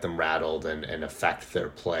them rattled and affect their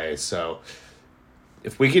play. So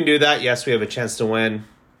if we can do that, yes, we have a chance to win.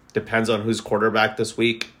 Depends on who's quarterback this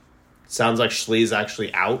week. Sounds like Schlee's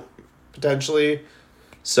actually out, potentially.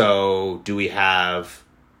 So do we have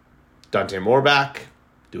Dante Moore back?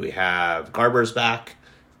 Do we have Garber's back?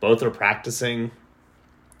 Both are practicing.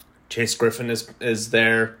 Chase Griffin is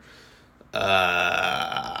there.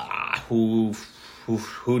 Who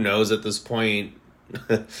knows at this point?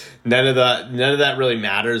 None of that really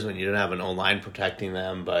matters when you don't have an O-line protecting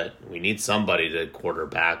them, but we need somebody to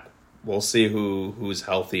quarterback. We'll see who's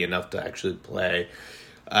healthy enough to actually play.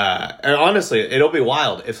 And honestly, it'll be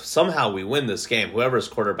wild if somehow we win this game. Whoever's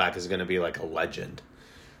quarterback is going to be like a legend.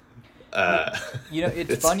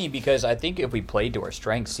 It's funny because I think if we played to our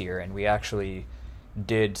strengths here and we actually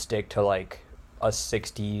did stick to like a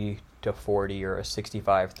 60-40 or a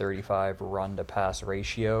 65-35 run to pass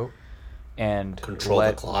ratio and control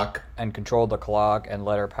the clock and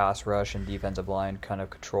let our pass rush and defensive line kind of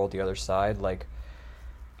control the other side, like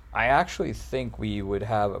I actually think we would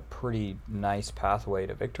have a pretty nice pathway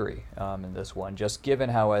to victory in this one, just given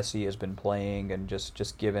how SC has been playing and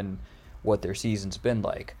just given what their season's been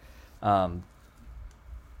like. But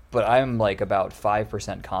I'm like about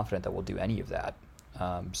 5% confident that we'll do any of that.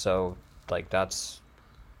 So like that's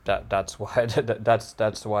why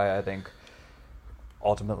that's why I think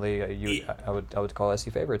ultimately I would call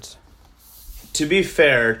SC favorites. To be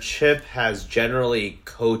fair, Chip has generally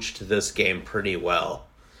coached this game pretty well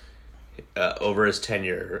over his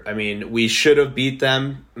tenure. I mean, we should have beat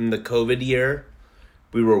them in the COVID year.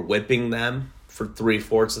 We were whipping them for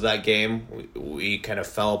 3/4 of that game. We kind of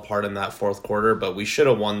fell apart in that fourth quarter, but we should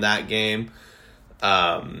have won that game.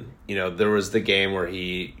 There was the game where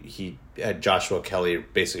he had Joshua Kelly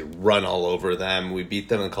basically run all over them. We beat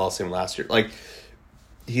them in the Coliseum last year. Like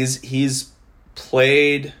he's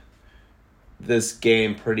played this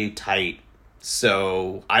game pretty tight.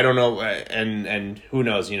 So I don't know, and who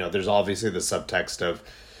knows? There's obviously the subtext of,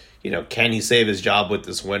 can he save his job with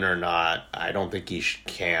this win or not? I don't think he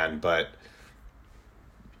can, but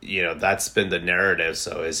that's been the narrative.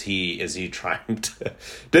 So is he trying to?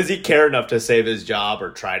 Does he care enough to save his job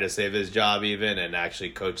or try to save his job even and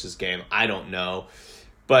actually coach this game? I don't know,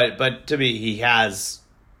 but to me, he has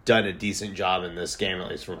done a decent job in this game, at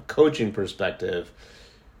least from a coaching perspective.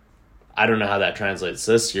 I don't know how that translates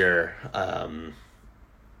this year.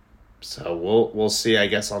 So we'll see, I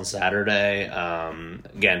guess, on Saturday.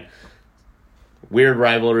 Again, weird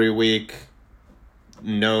rivalry week.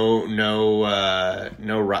 No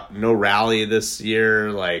rally this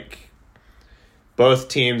year. Like both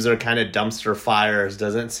teams are kind of dumpster fires.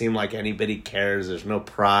 Doesn't seem like anybody cares. There's no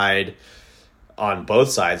pride on both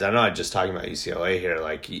sides. I'm not just talking about UCLA here.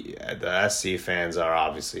 Like the SC fans are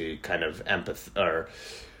obviously kind of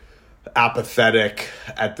apathetic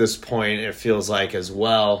at this point, it feels like, as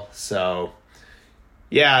well. So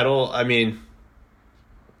yeah,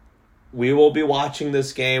 we will be watching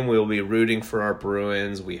this game. We will be rooting for our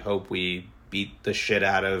Bruins. We hope we beat the shit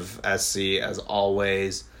out of SC as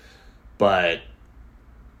always. But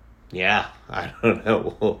yeah, I don't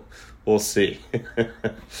know. We'll see. All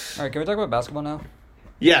right, can we talk about basketball now?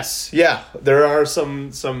 Yes, yeah. There are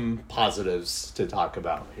some positives to talk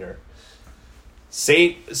about here.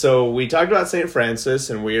 So we talked about St. Francis,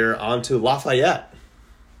 and we're on to Lafayette.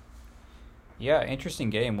 Yeah, interesting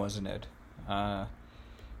game, wasn't it?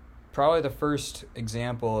 probably the first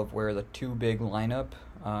example of where the two big lineup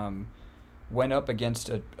went up against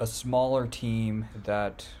a smaller team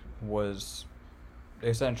that was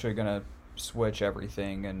essentially going to switch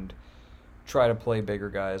everything and try to play bigger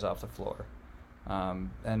guys off the floor.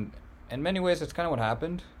 And in many ways, that's kind of what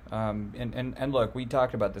happened. And look, we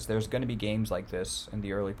talked about this. There's going to be games like this in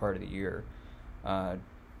the early part of the year.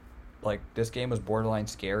 Like, this game was borderline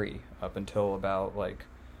scary up until about, like,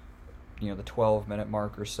 the 12-minute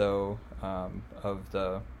mark or so of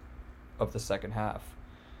the second half.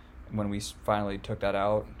 When we finally took that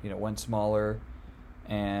out, went smaller,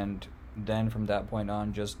 and then from that point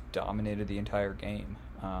on just dominated the entire game.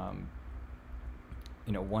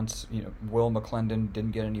 Once, Will McClendon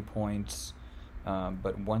didn't get any points,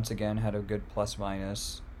 but once again had a good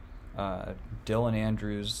plus-minus. Dylan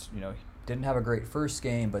Andrews, didn't have a great first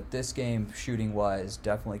game, but this game, shooting-wise,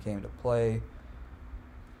 definitely came to play.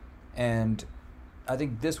 And I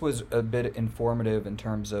think this was a bit informative in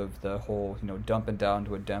terms of the whole, dump it down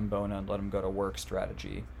to a Dembona and let him go to work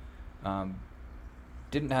strategy.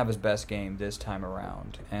 Didn't have his best game this time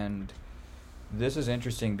around. And this is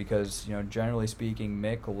interesting because, generally speaking,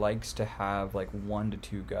 Mick likes to have like 1 to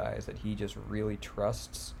 2 guys that he just really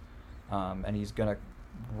trusts, and he's going to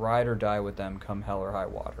ride or die with them come hell or high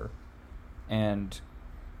water. And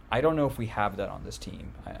I don't know if we have that on this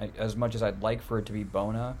team. As much as I'd like for it to be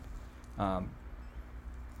Bona,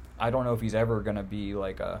 I don't know if he's ever going to be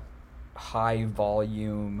like a high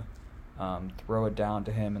volume, throw it down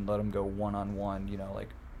to him and let him go one-on-one, like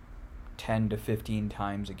 10 to 15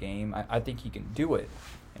 times a game. I think he can do it,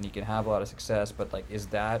 and he can have a lot of success, but like, is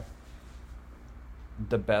that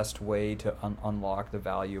the best way to unlock the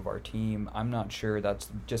value of our team? I'm not sure. That's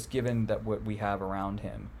just given that what we have around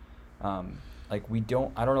him. I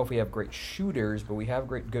don't know if we have great shooters, but we have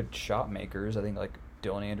good shot makers. I think like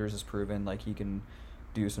Dylan Andrews has proven like he can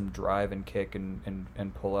do some drive and kick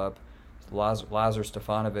and pull up. Lazar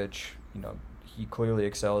Stefanovic, he clearly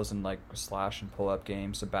excels in like slash and pull up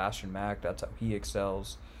games. Sebastian Mack, that's how he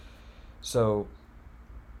excels. So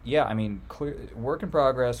yeah, I mean, clear work in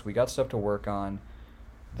progress. We got stuff to work on.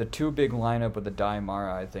 The two big lineup with the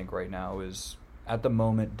Daimara, I think right now is at the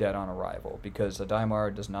moment dead on arrival, because the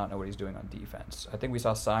Daimara does not know what he's doing on defense. I think we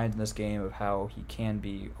saw signs in this game of how he can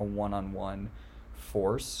be a one-on-one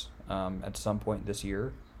force at some point this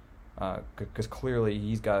year, because clearly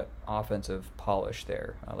he's got offensive polish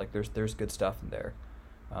there. There's good stuff in there,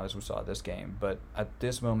 as we saw this game. But at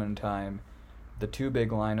this moment in time, the two big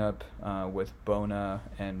lineup with Bona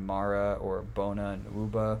and Mara, or Bona and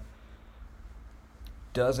Uba,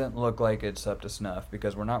 doesn't look like it's up to snuff,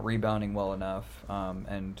 because we're not rebounding well enough,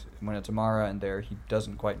 and when it's Amara in there, he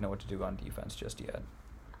doesn't quite know what to do on defense just yet.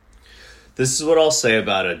 This is what I'll say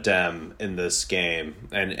about Adem in this game,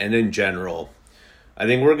 and in general. I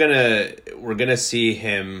think we're gonna see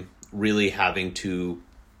him really having to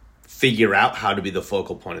figure out how to be the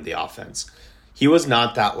focal point of the offense. He was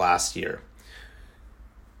not that last year.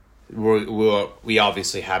 We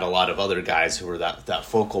obviously had a lot of other guys who were that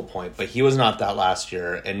focal point, but he was not that last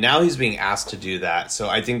year, and now he's being asked to do that. So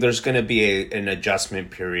I think there's going to be an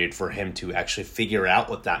adjustment period for him to actually figure out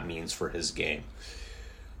what that means for his game.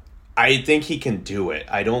 I think he can do it.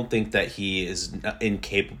 I don't think that he is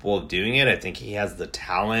incapable of doing it. I think he has the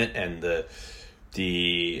talent and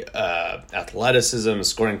the athleticism,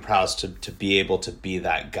 scoring prowess to be able to be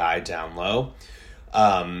that guy down low.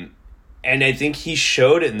 And I think he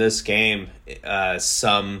showed in this game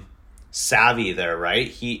some savvy there, right?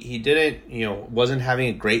 He didn't, wasn't having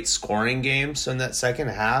a great scoring game. So in that second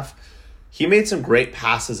half, he made some great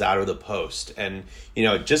passes out of the post. And,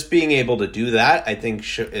 just being able to do that, I think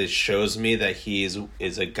shows me that he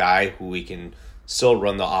is a guy who we can still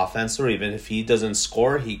run the offense, or even if he doesn't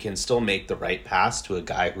score, he can still make the right pass to a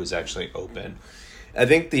guy who's actually open. I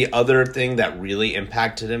think the other thing that really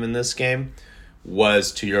impacted him in this game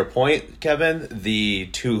was, to your point, Kevin, the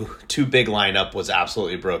two big lineup was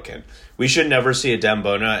absolutely broken. We should never see Adem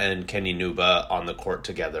Bona and Kenny Nuba on the court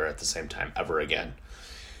together at the same time ever again.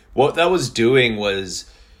 What that was doing was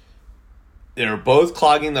they were both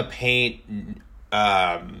clogging the paint.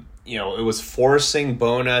 It was forcing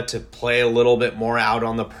Bona to play a little bit more out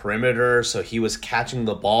on the perimeter, so he was catching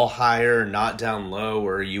the ball higher, not down low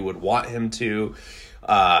where you would want him to.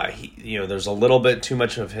 There's a little bit too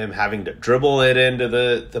much of him having to dribble it into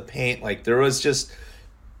the paint. Like, there was just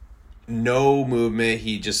no movement.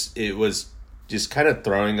 It was just kind of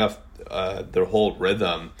throwing off their whole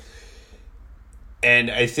rhythm.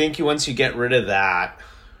 And I think once you get rid of that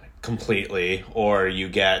completely, or you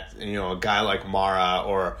get, a guy like Mara,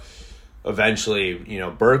 or eventually,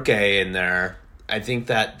 Burke in there, I think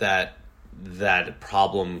that that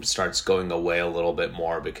problem starts going away a little bit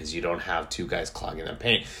more because you don't have two guys clogging the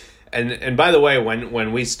paint. And by the way,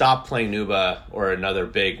 when we stopped playing Nuba or another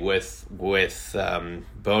big with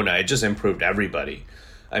Bona, it just improved everybody.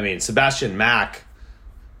 I mean, Sebastian Mack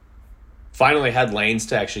finally had lanes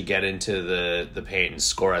to actually get into the paint and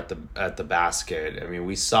score at the basket. I mean,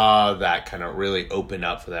 we saw that kind of really open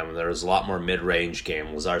up for them. There was a lot more mid-range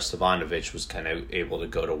game. Lazar Stefanovic was kind of able to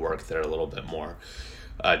go to work there a little bit more.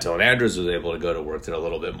 Dylan Andrews was able to go to work there a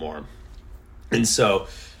little bit more. And so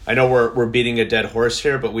I know we're beating a dead horse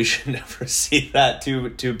here, but we should never see that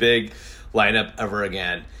too big lineup ever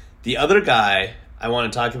again. The other guy I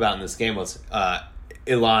want to talk about in this game was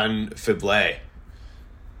Ilan Fiblé.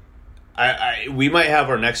 We might have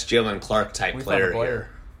our next Jalen Clark type player here.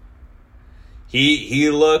 He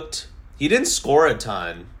didn't score a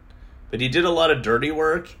ton, but he did a lot of dirty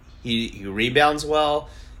work. He rebounds well,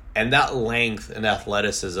 and that length and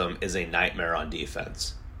athleticism is a nightmare on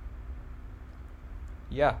defense.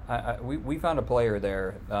 Yeah, we found a player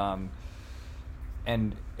there,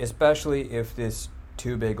 and especially if this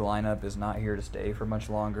too big lineup is not here to stay for much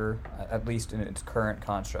longer, at least in its current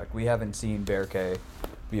construct. We haven't seen Berke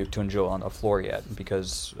Tunjul on the floor yet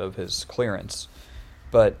because of his clearance.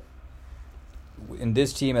 But in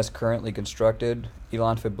this team as currently constructed,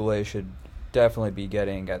 Ilan Fiblé should definitely be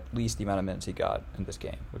getting at least the amount of minutes he got in this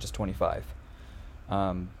game, which is 25.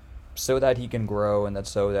 So that he can grow and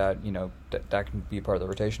so that, that can be part of the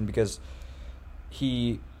rotation, because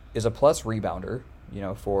he is a plus rebounder,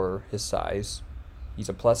 for his size. He's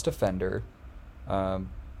a plus defender.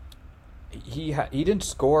 He didn't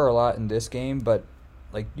score a lot in this game, but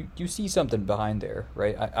like you see something behind there,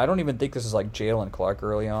 right? I don't even think this is like Jalen Clark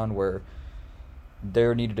early on, where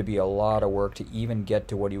there needed to be a lot of work to even get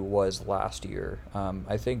to what he was last year.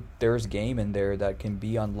 I think there's game in there that can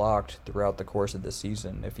be unlocked throughout the course of this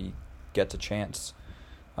season if he gets a chance.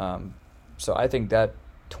 So I think that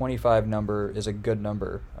 25 number is a good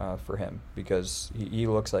number for him, because he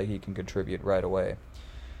looks like he can contribute right away.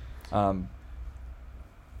 I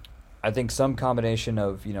think some combination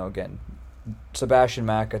of, again, Sebastian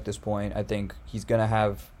Mack at this point, I think he's going to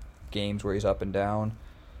have games where he's up and down,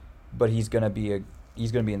 but he's going to be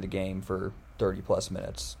in the game for 30 plus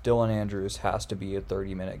minutes. Dylan Andrews has to be a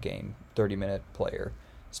 30-minute player.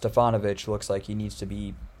 Stefanovic looks like he needs to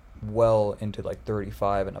be well into like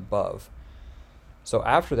 35 and above. So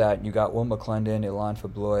after that, you got Will McClendon, Ilan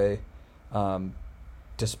Fiblé,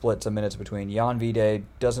 to split some minutes between. Jan Vide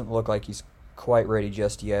doesn't look like he's quite ready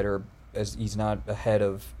just yet, or as he's not ahead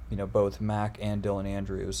of both Mac and Dylan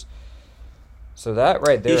Andrews. So that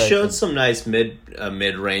right there, he showed some nice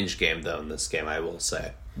mid-range game though in this game, I will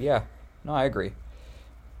say. Yeah, no, I agree.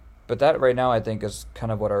 But that right now I think is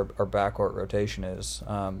kind of what our backcourt rotation is,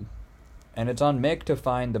 and it's on Mick to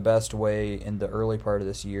find the best way in the early part of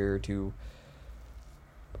this year to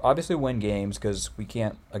obviously win games, because we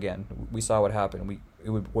can't. Again, we saw what happened.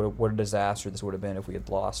 What a disaster this would have been if we had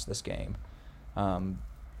lost this game.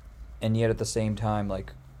 And yet at the same time,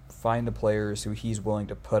 like, find the players who he's willing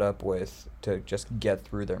to put up with to just get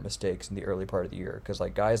through their mistakes in the early part of the year. Because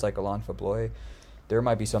like guys like Ilan Fiblé, there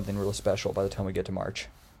might be something really special by the time we get to March.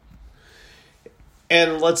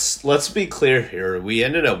 And let's be clear here. We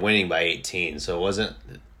ended up winning by 18, so it wasn't,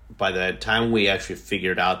 by the time we actually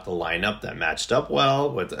figured out the lineup that matched up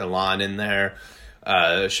well with Ilan in there,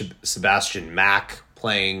 Sebastian Mack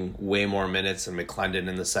playing way more minutes than McClendon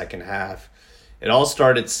in the second half. It all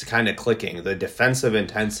started kind of clicking. The defensive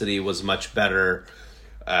intensity was much better.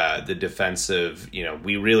 The defensive,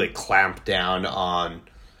 we really clamped down on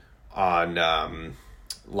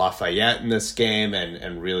Lafayette in this game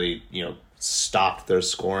and really, stopped their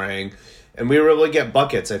scoring. And we were able to get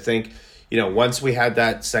buckets. I think, once we had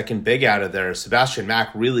that second big out of there, Sebastian Mack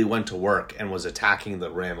really went to work and was attacking the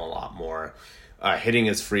rim a lot more, hitting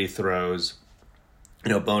his free throws.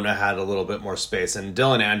 Bona had a little bit more space, and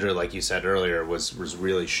Dylan Andrew, like you said earlier, was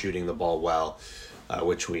really shooting the ball well,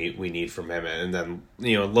 which we need from him. And then,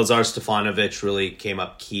 Lazar Stefanovic really came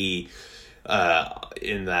up key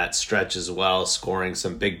in that stretch as well, scoring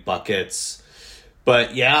some big buckets.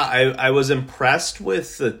 But yeah, I was impressed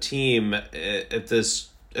with the team at this,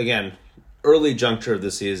 again, early juncture of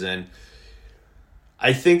the season.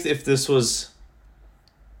 I think if this was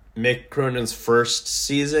Mick Cronin's first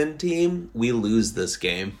season team, we lose this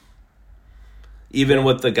game. Even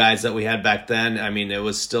with the guys that we had back then, I mean, it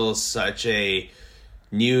was still such a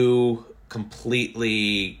new,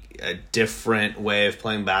 completely different way of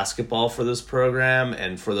playing basketball for this program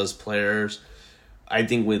and for those players. I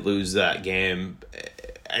think we lose that game.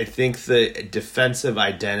 I think the defensive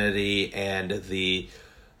identity and the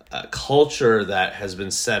culture that has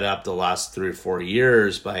been set up the last 3 or 4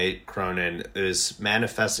 years by Cronin is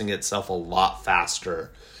manifesting itself a lot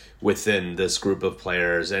faster within this group of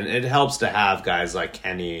players. And it helps to have guys like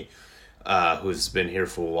Kenny, who's been here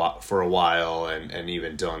for a while, and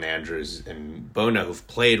even Dylan Andrews and Bona, who've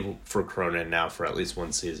played for Cronin now for at least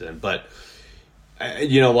one season. But, a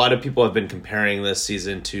lot of people have been comparing this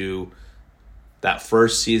season to that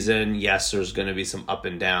first season. Yes, there's going to be some up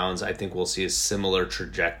and downs. I think we'll see a similar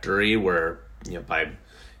trajectory where, by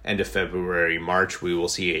end of February, March, we will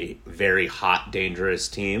see a very hot, dangerous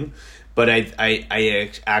team. But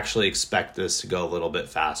I actually expect this to go a little bit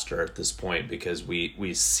faster at this point because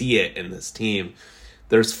we see it in this team.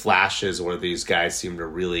 There's flashes where these guys seem to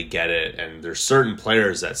really get it, and there's certain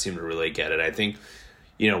players that seem to really get it. I think,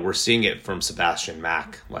 we're seeing it from Sebastian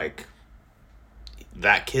Mack. Like,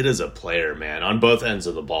 that kid is a player, man, on both ends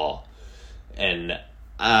of the ball. And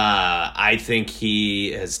I think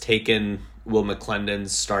he has taken Will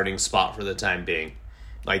McClendon's starting spot for the time being.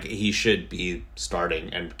 Like, he should be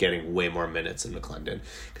starting and getting way more minutes than McClendon.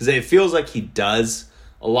 Because it feels like he does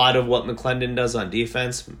a lot of what McClendon does on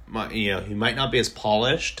defense. He might not be as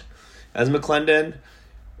polished as McClendon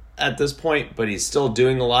at this point, but he's still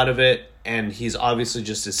doing a lot of it. And he's obviously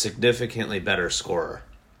just a significantly better scorer.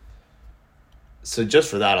 So just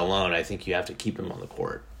for that alone, I think you have to keep him on the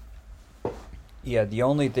court. Yeah, the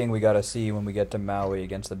only thing we got to see when we get to Maui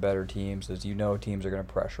against the better teams is teams are going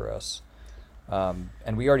to pressure us.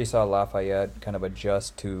 And we already saw Lafayette kind of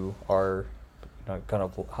adjust to our kind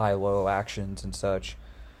of high-low actions and such.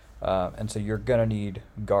 And so you're going to need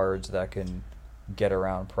guards that can get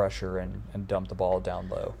around pressure and dump the ball down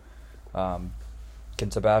low. Can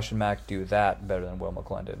Sebastian Mack do that better than Will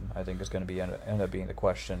McClendon? I think is going to end up being the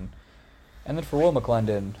question. And then for Will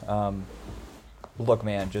McClendon, look,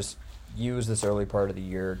 man, just use this early part of the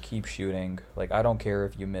year. Keep shooting. Like, I don't care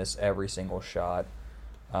if you miss every single shot.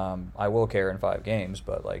 I will care in 5 games,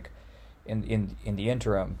 but, like, in the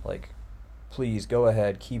interim, like, please go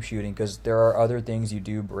ahead, keep shooting, because there are other things you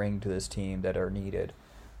do bring to this team that are needed.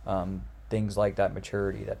 Things like that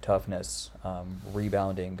maturity, that toughness,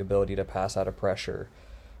 rebounding, ability to pass out of pressure.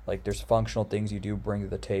 Like, there's functional things you do bring to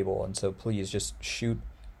the table, and so please just shoot.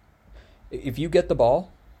 If you get the ball,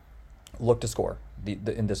 look to score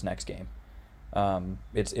in this next game.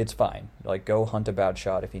 It's fine. Like, go hunt a bad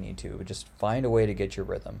shot if you need to. Just find a way to get your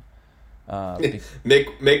rhythm.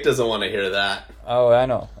 Mick doesn't want to hear that. Oh, I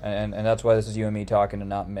know, and that's why this is you and me talking and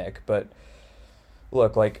not Mick. But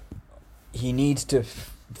look, like, he needs to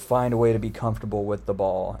find a way to be comfortable with the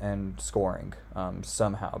ball and scoring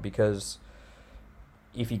somehow. Because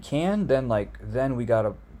if he can, then we got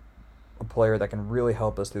a player that can really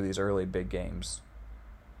help us through these early big games.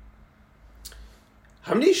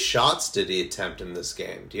 How many shots did he attempt in this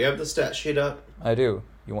game? Do you have the stat sheet up? I do.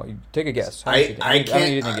 You take a guess. How many do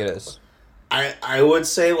you think it is? I would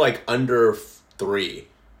say like under 3.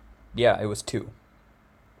 Yeah, it was 2.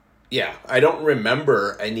 Yeah, I don't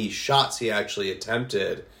remember any shots he actually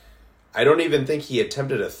attempted. I don't even think he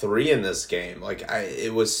attempted a 3 in this game. Like,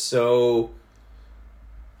 it was so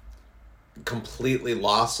completely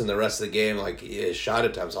lost in the rest of the game. Like, his shot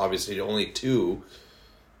attempts, obviously only 2.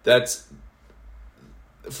 That's,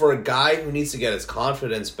 for a guy who needs to get his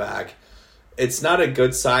confidence back, it's not a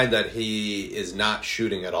good sign that he is not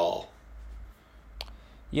shooting at all.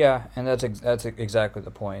 Yeah, and that's exactly the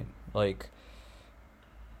point. Like,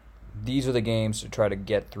 these are the games to try to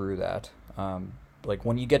get through that. Like,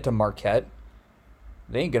 when you get to Marquette,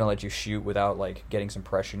 they ain't gonna let you shoot without, like, getting some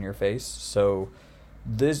pressure in your face. So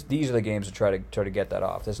these are the games to try to get that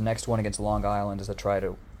off. This next one against Long Island is the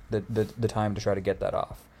time to try to get that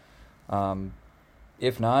off.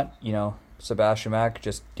 If not, Sebastian Mack,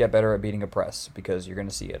 just get better at beating a press, because you're going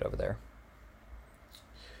to see it over there.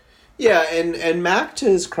 Yeah, and Mack, to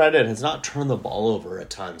his credit, has not turned the ball over a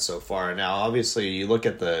ton so far. Now, obviously, you look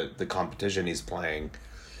at the competition he's playing,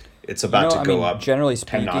 it's about to go up. Generally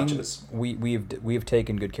 10 speaking, notches. we've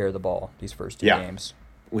taken good care of the ball these first 2 games.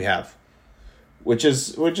 We have, which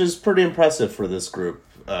is pretty impressive for this group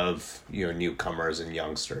of newcomers and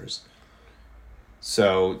youngsters.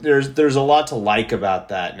 So there's a lot to like about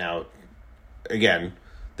that. Now, again,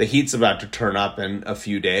 the heat's about to turn up in a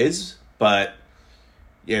few days, but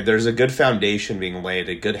yeah, there's a good foundation being laid,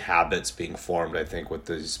 a good habits being formed, I think, with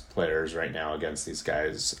these players right now against these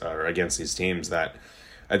guys, or against these teams, that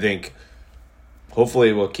I think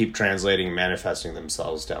hopefully will keep translating and manifesting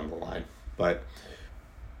themselves down the line. But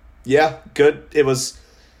yeah, good. It was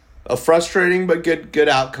a frustrating but good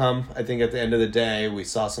outcome. I think at the end of the day, we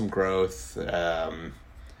saw some growth.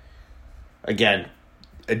 Again,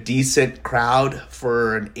 a decent crowd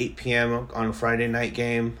for an 8 p.m. on a Friday night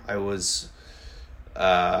game. I was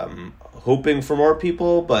hoping for more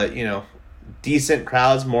people, but, decent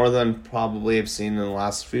crowds, more than probably I've seen in the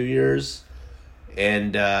last few years.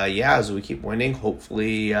 And, as we keep winning,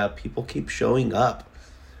 hopefully people keep showing up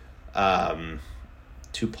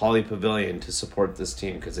to Poly Pavilion to support this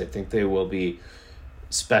team, because I think they will be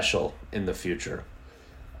special in the future.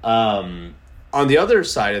 On the other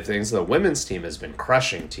side of things, the women's team has been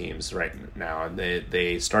crushing teams right now.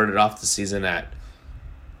 They started off the season at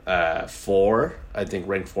 4, I think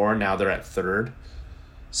ranked 4. Now they're at 3rd.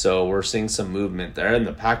 So we're seeing some movement there. And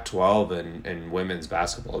the Pac-12 and women's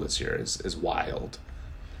basketball this year is wild.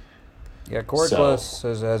 Yeah, Cori Close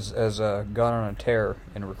has gone on a tear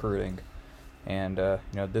in recruiting. And,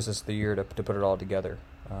 this is the year to put it all together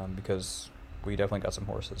because we definitely got some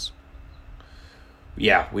horses.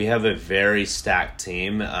 Yeah, we have a very stacked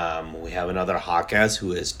team. We have another Hawkes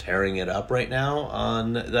who is tearing it up right now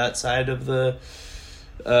on that side of the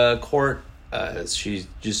court. She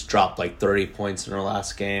just dropped like 30 points in her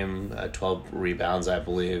last game, 12 rebounds, I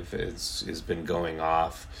believe, has been going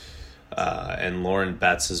off. And Lauren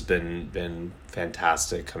Betts has been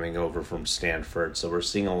fantastic coming over from Stanford. So we're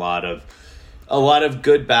seeing a lot of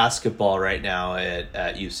good basketball right now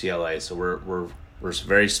at UCLA. So we're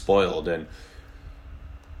very spoiled, and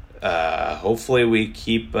hopefully we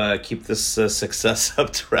keep this success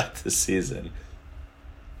up throughout the season.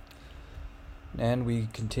 And we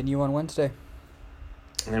continue on Wednesday.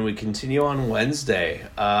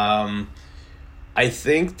 I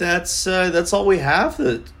think that's all we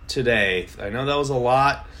have today. I know that was a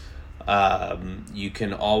lot. You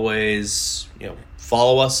can always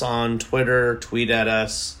follow us on Twitter, tweet at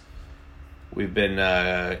us. We've been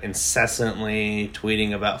incessantly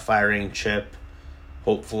tweeting about firing Chip.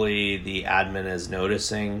 Hopefully the admin is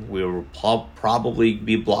noticing. We will probably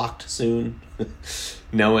be blocked soon,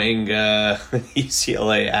 knowing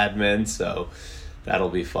UCLA admin, so that'll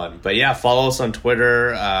be fun. But yeah, follow us on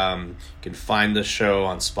Twitter. You can find the show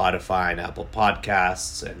on Spotify and Apple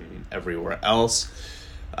Podcasts and everywhere else.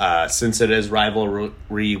 Since it is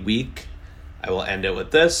rivalry week, I will end it with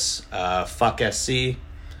this. Fuck SC,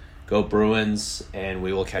 go Bruins, and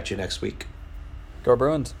we will catch you next week. Go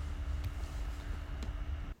Bruins.